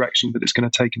the direction that it's going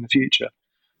to take in the future.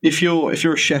 If you're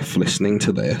a chef listening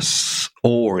to this,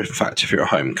 or in fact if you're a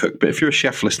home cook, but if you're a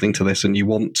chef listening to this and you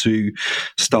want to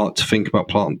start to think about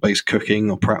plant-based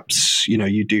cooking, or perhaps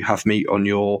you do have meat on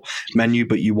your menu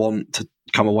but you want to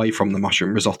come away from the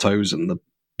mushroom risottos and the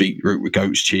beetroot with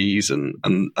goat's cheese and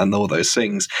all those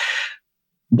things,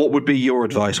 what would be your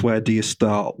advice? Where do you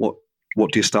start? What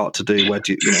do you start to do? Where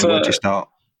do you start?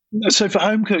 So for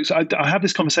home cooks, I have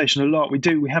this conversation a lot. We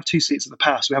have 2 seats at the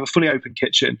pass. We have a fully open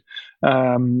kitchen.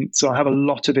 So I have a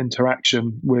lot of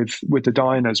interaction with the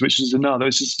diners, which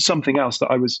is something else that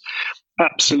I was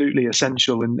absolutely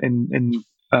essential in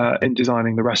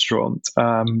designing the restaurant,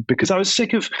 because I was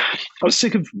sick of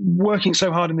working so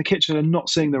hard in the kitchen and not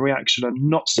seeing the reaction and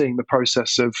not seeing the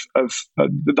process of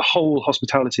the whole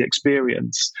hospitality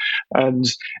experience. And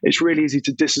it's really easy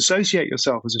to disassociate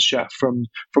yourself as a chef from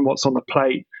what's on the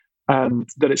plate, and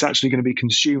that it's actually going to be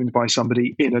consumed by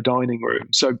somebody in a dining room.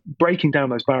 So breaking down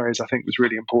those barriers, I think, was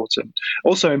really important.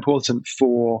 Also important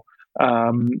for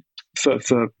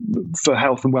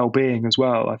health and well-being as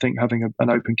well. I think having an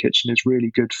open kitchen is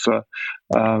really good for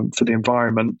the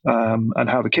environment and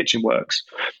how the kitchen works.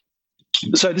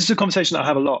 So this is a conversation that I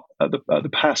have a lot at the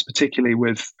past, particularly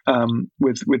with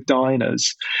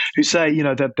diners who say,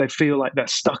 they feel like they're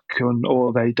stuck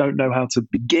or they don't know how to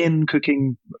begin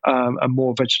cooking a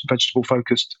more vegetable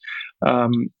focused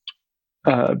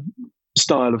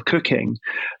style of cooking.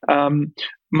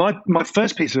 My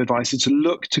first piece of advice is to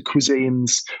look to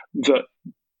cuisines that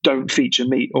don't feature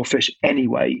meat or fish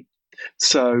anyway.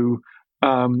 So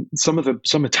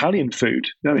some Italian food,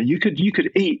 you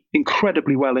could eat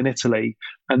incredibly well in Italy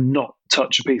and not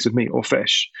touch a piece of meat or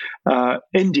fish.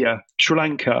 India, Sri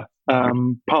Lanka,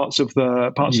 parts of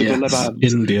the Levant,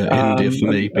 India for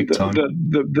me, big time.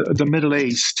 The Middle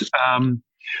East,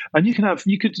 and you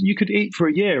could eat for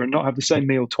a year and not have the same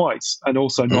meal twice, and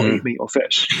also not eat meat or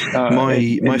fish.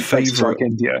 My favorite like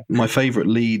India. My favorite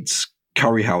Leeds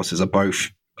curry houses are both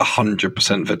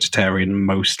 100% vegetarian,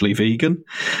 mostly vegan.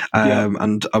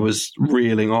 And I was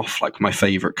reeling off like my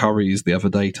favorite curries the other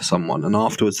day to someone, and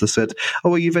afterwards they said,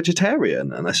 "Oh, are you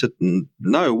vegetarian?" And I said,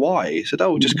 "No, why?" He said,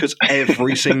 "Oh, just because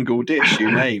every single dish you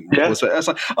name was." I was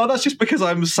like, "Oh, that's just because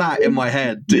I'm sat in my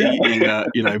head eating,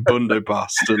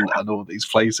 Bundobust and all these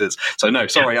places." So no,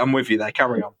 sorry, I'm with you there.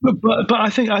 Carry on. But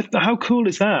I think how cool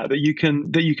is that you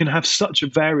can have such a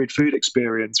varied food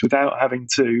experience without having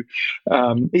to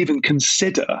even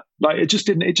consider. Like it just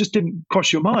didn't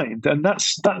cross your mind, and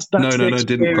that's no,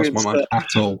 didn't cross my mind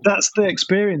at all. That's the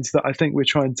experience that I think we're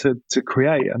trying to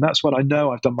create, and that's when I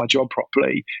know I've done my job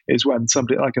properly. Is when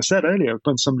somebody, like I said earlier,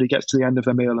 when somebody gets to the end of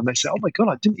their meal and they say, "Oh my God,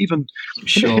 I didn't even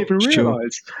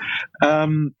realize."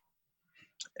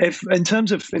 If in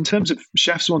terms of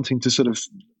chefs wanting to sort of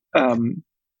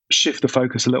shift the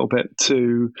focus a little bit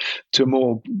to a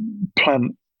more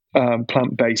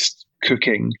plant-based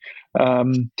cooking.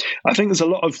 I think there's a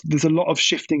lot of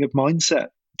shifting of mindset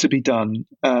to be done,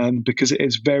 because it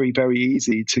is very, very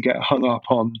easy to get hung up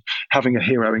on having a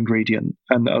hero ingredient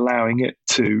and allowing it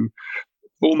to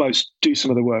almost do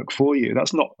some of the work for you.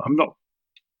 I'm not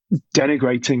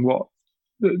denigrating what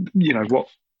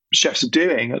chefs are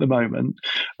doing at the moment,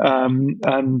 and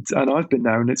I've been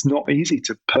there, and it's not easy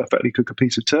to perfectly cook a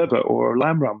piece of turbot or a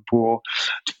lamb rump or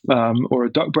a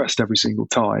duck breast every single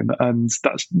time. And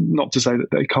that's not to say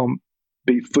that they can't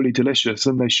be fully delicious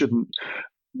and they shouldn't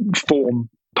form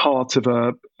part of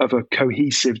a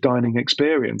cohesive dining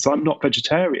experience. I'm not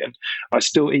vegetarian. I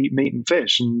still eat meat and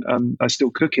fish, and I still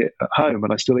cook it at home,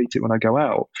 and I still eat it when I go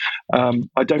out.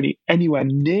 I don't eat anywhere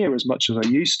near as much as I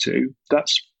used to.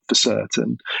 That's for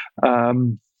certain.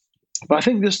 But I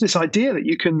think there's this idea that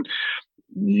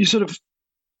you sort of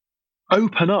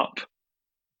open up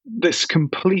this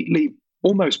completely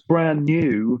almost brand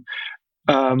new,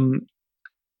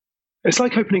 it's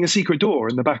like opening a secret door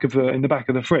in the back of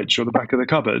the fridge or the back of the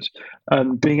cupboard,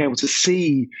 and being able to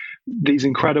see these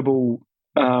incredible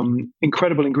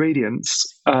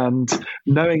ingredients, and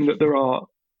knowing that there are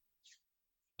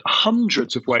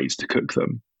hundreds of ways to cook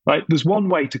them. Right? There's one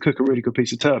way to cook a really good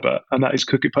piece of turbot, and that is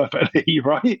cook it perfectly,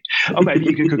 right? Or maybe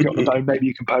you can cook it on the bone, maybe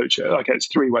you can poach it. Okay, it's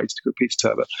 3 ways to cook a piece of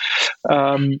turbot.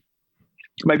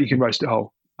 Maybe you can roast it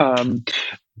whole.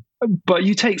 But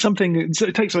you take something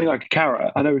like a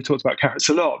carrot. I know we've talked about carrots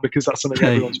a lot because that's something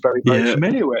everyone's very, very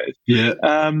familiar with. Yeah.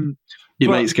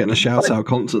 Your mate's getting a shout out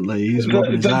constantly. He's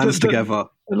rubbing his hands together.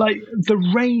 Like the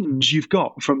range you've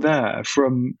got from there,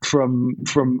 from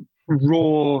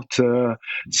raw to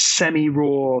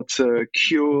semi-raw to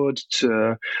cured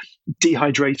to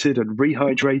dehydrated and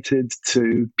rehydrated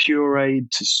to pureed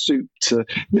to soup to,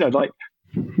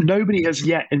 nobody has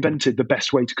yet invented the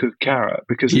best way to cook a carrot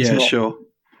because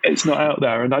it's not out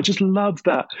there. And I just love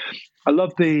that. I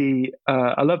love the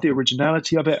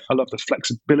originality of it. I love the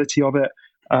flexibility of it.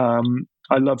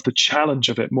 I love the challenge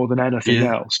of it more than anything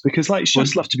else, because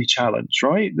chefs love to be challenged,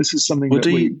 right? This is something that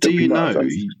we love.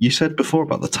 You said before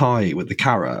about the Thai with the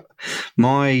carrot.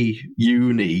 My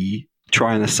uni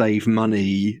trying to save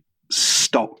money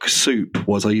stock soup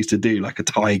was I used to do like a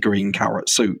Thai green carrot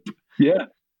soup. Yeah.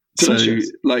 Delicious.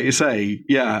 So like you say,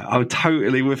 I'm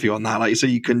totally with you on that. Like you say,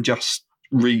 you can just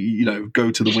go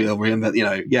to the wheel, reinvent,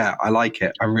 I like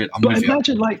it. I'm but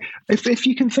imagine if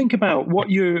you can think about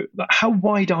how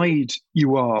wide-eyed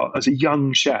you are as a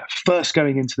young chef, first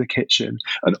going into the kitchen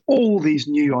and all these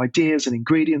new ideas and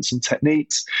ingredients and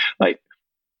techniques. Like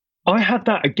I had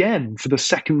that again for the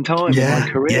second time in my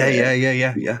career.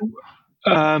 Yeah.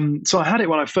 So I had it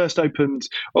when I first opened,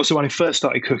 also when I first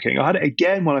started cooking. I had it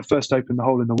again when I first opened the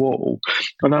hole in the wall.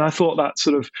 And then I thought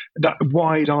that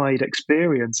wide-eyed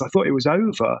experience, I thought it was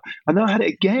over. And then I had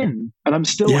it again, and I'm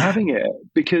still having it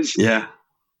because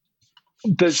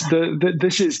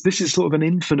this is sort of an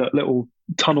infinite little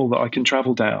tunnel that I can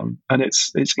travel down, and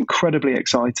it's incredibly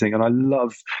exciting, and I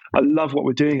love what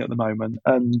we're doing at the moment,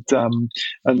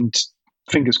 and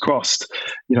fingers crossed,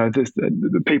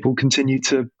 the people continue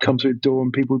to come through the door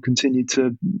and people continue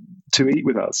to eat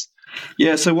with us.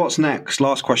 Yeah. So what's next?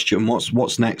 Last question. What's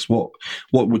next?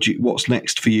 What's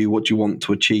next for you? What do you want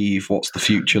to achieve? What's the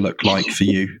future look like for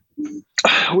you?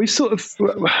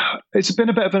 It's been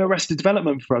a bit of an arrested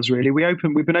development for us, really.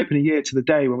 We've been open a year to the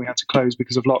day when we had to close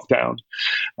because of lockdown.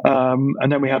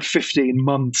 And then we had 15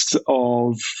 months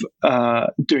of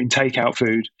doing takeout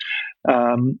food.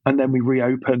 And then we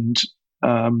reopened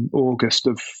August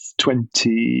of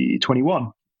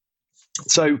 2021.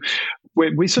 So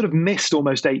we sort of missed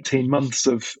almost 18 months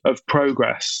of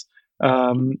progress.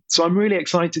 So I'm really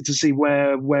excited to see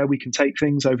where we can take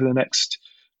things over the next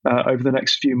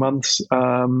few months.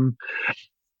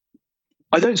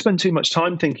 I don't spend too much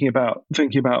time thinking about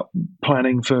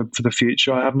planning for the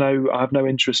future. I have no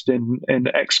interest in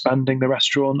expanding the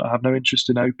restaurant. I have no interest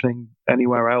in opening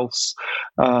anywhere else.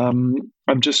 I'm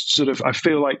just sort of I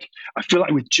feel like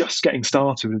we're just getting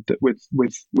started with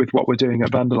what we're doing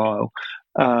at Vanderlyle.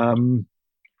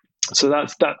 So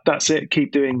that's it.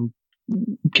 Keep doing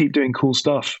cool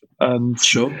stuff. And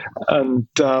sure. And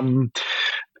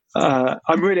I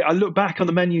look back on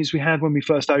the menus we had when we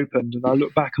first opened, and I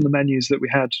look back on the menus that we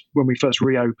had when we first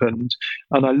reopened,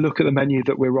 and I look at the menu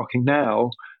that we're rocking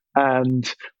now,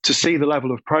 and to see the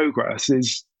level of progress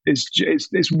is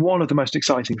one of the most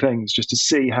exciting things, just to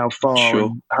see how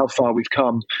far we've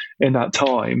come in that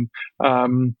time,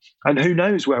 and who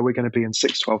knows where we're going to be in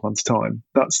 6-12 months time.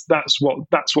 That's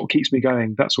what keeps me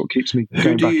going. That's what keeps me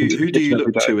going. Who do you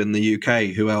look to in the UK?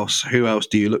 Who else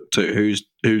do you look to?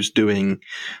 Who's doing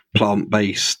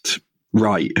plant-based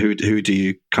right? Who do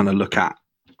you kind of look at?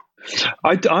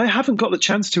 I haven't got the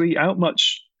chance to eat out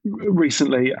much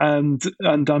recently, and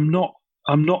I'm not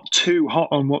too hot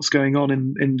on what's going on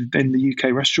in the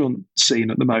UK restaurant scene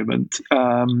at the moment.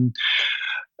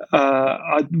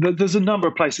 There's a number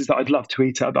of places that I'd love to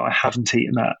eat at that I haven't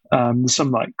eaten at. There's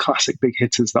some like classic big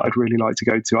hitters that I'd really like to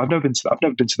go to. I've never been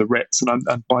to the Ritz, and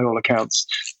by all accounts,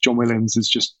 John Williams is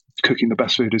just cooking the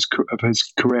best food of his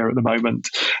career at the moment.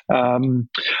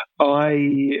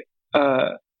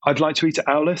 I'd like to eat at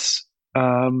Owlis.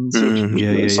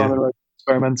 Simon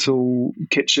experimental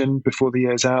kitchen before the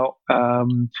year's out.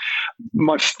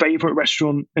 My favourite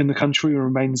restaurant in the country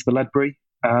remains the Ledbury.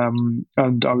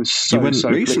 And I was you went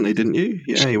recently, didn't you?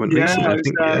 Yeah, you went recently. I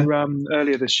was there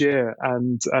earlier this year,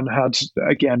 and had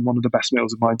again one of the best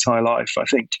meals of my entire life. I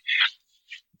think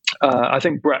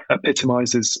Brett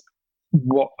epitomises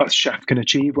what a chef can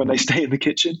achieve when they stay in the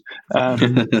kitchen,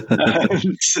 and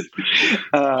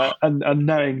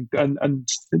knowing, and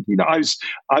I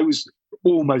was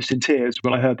almost in tears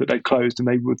when I heard that they closed, and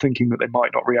they were thinking that they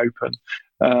might not reopen.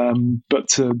 But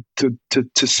to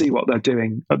see what they're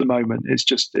doing at the moment is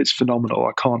it's phenomenal.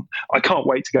 I can't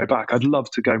wait to go back. I'd love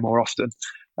to go more often.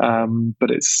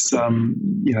 But it's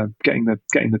getting the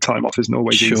time off isn't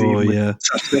always easy. Sure, yeah.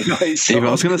 Saturday night, so. I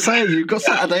was going to say, you've got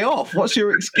Saturday off. What's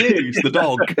your excuse? The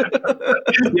dog.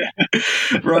 Yeah.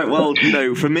 Right. Well,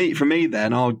 for me,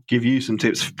 then I'll give you some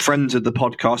tips. Friends of the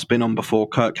podcast been on before.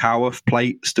 Kirk Howarth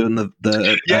plates doing the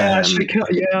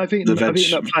I've eaten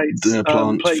that plate. The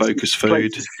plant focused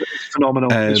food. It's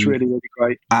phenomenal. It's really, really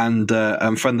great. And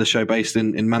friend of the show based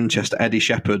in Manchester, Eddie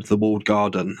Shepherd, the Walled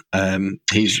Garden.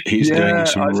 He's doing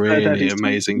some really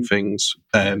amazing things.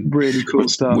 Really cool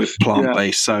stuff with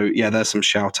plant-based. So there's some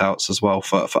shout outs as well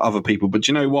for other people. But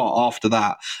you know what? After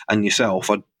that and yourself,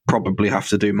 I'd probably have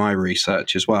to do my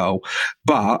research as well.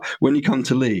 But when you come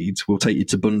to Leeds, we'll take you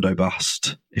to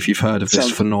Bundobust. If you've heard of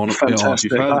this phenomenon, if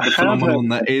you've heard of the phenomenon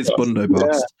that is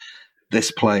Bundobust. Yeah.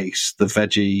 This place, the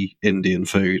veggie Indian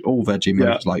food, all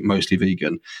veggie, like mostly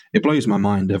vegan. It blows my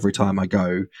mind every time I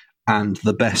go. And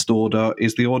the best order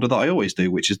is the order that I always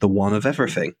do, which is the one of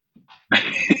everything.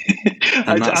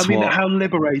 How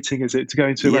liberating is it to go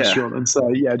into a restaurant and say,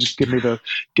 just give me the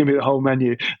whole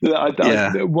menu.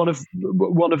 One of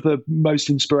the most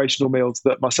inspirational meals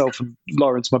that myself and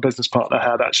Lawrence, my business partner,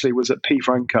 had actually was at P.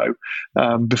 Franco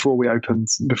before we opened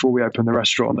the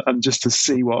restaurant, and just to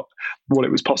see what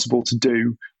it was possible to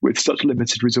do with such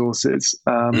limited resources,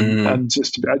 and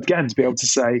just to be able to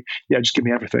say, just give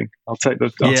me everything. I'll take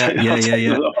the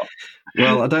lot.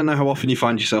 Well, I don't know how often you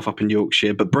find yourself up in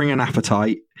Yorkshire, but bring an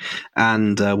appetite,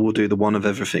 and we'll do the one of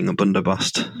everything at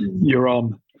Bundobust. You're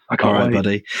on. I can't wait.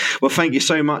 Buddy. Well, thank you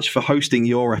so much for hosting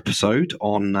your episode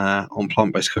on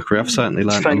plant-based cookery. I've certainly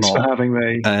learned a lot. Thanks for having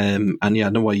me. And yeah,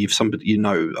 no way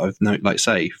I've like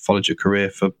say followed your career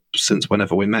since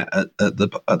whenever we met at the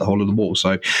Hole in the Wall.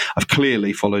 So I've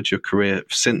clearly followed your career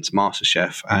since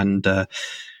MasterChef, and like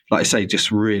I say,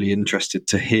 just really interested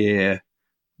to hear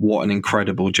what an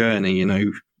incredible journey.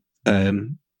 And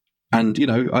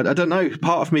I don't know.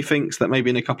 Part of me thinks that maybe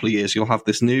in a couple of years you'll have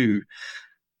this new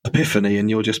epiphany and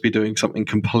you'll just be doing something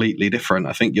completely different.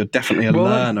 I think you're definitely a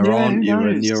learner, aren't you?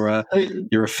 And you're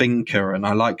a thinker, and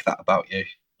I like that about you.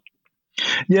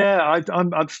 Yeah,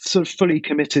 I'm sort of fully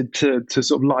committed to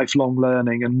sort of lifelong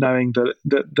learning and knowing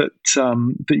that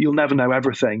you'll never know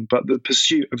everything, but the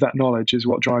pursuit of that knowledge is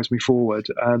what drives me forward.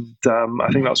 And I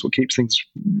think that's what keeps things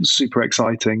super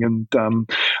exciting. And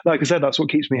like I said, that's what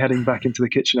keeps me heading back into the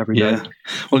kitchen every day.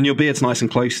 Well, and your beard's nice and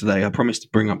close today. I promised to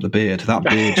bring up the beard. That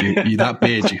beard you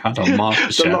had on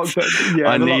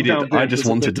MasterChef. I just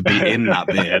wanted to be in that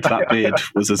beard. That beard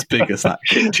was as big as that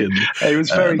kitchen. It was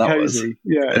very cozy.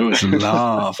 It was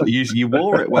laugh. You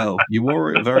wore it well. You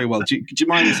wore it very well. Do you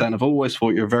mind me saying? I've always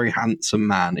thought you're a very handsome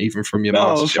man, even from your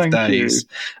MasterChef days.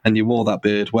 And you wore that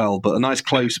beard well, but a nice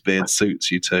close beard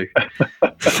suits you too.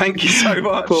 Thank you so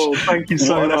much. Cool. Thank you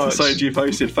so much. What an episode you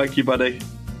posted. Thank you, buddy.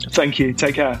 Thank you.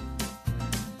 Take care.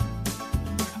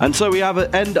 And so we have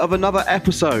an end of another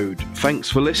episode. Thanks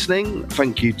for listening.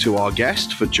 Thank you to our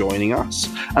guest for joining us.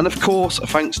 And of course,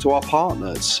 thanks to our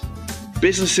partners.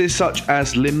 Businesses such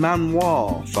as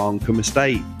Limanoir, Farncombe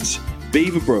Estates,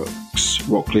 Beaverbrooks,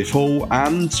 Rockcliffe Hall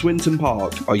and Swinton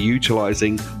Park are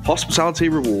utilising Hospitality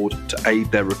Reward to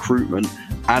aid their recruitment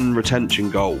and retention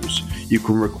goals. You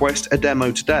can request a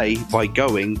demo today by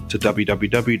going to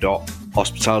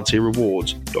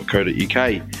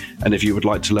www.hospitalityrewards.co.uk. And if you would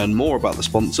like to learn more about the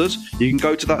sponsors, you can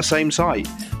go to that same site,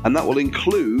 and that will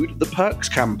include the Perks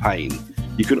campaign.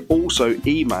 You can also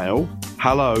email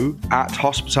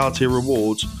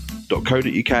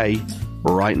hello@hospitalityrewards.co.uk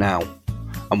right now.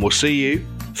 And we'll see you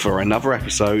for another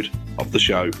episode of the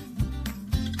show.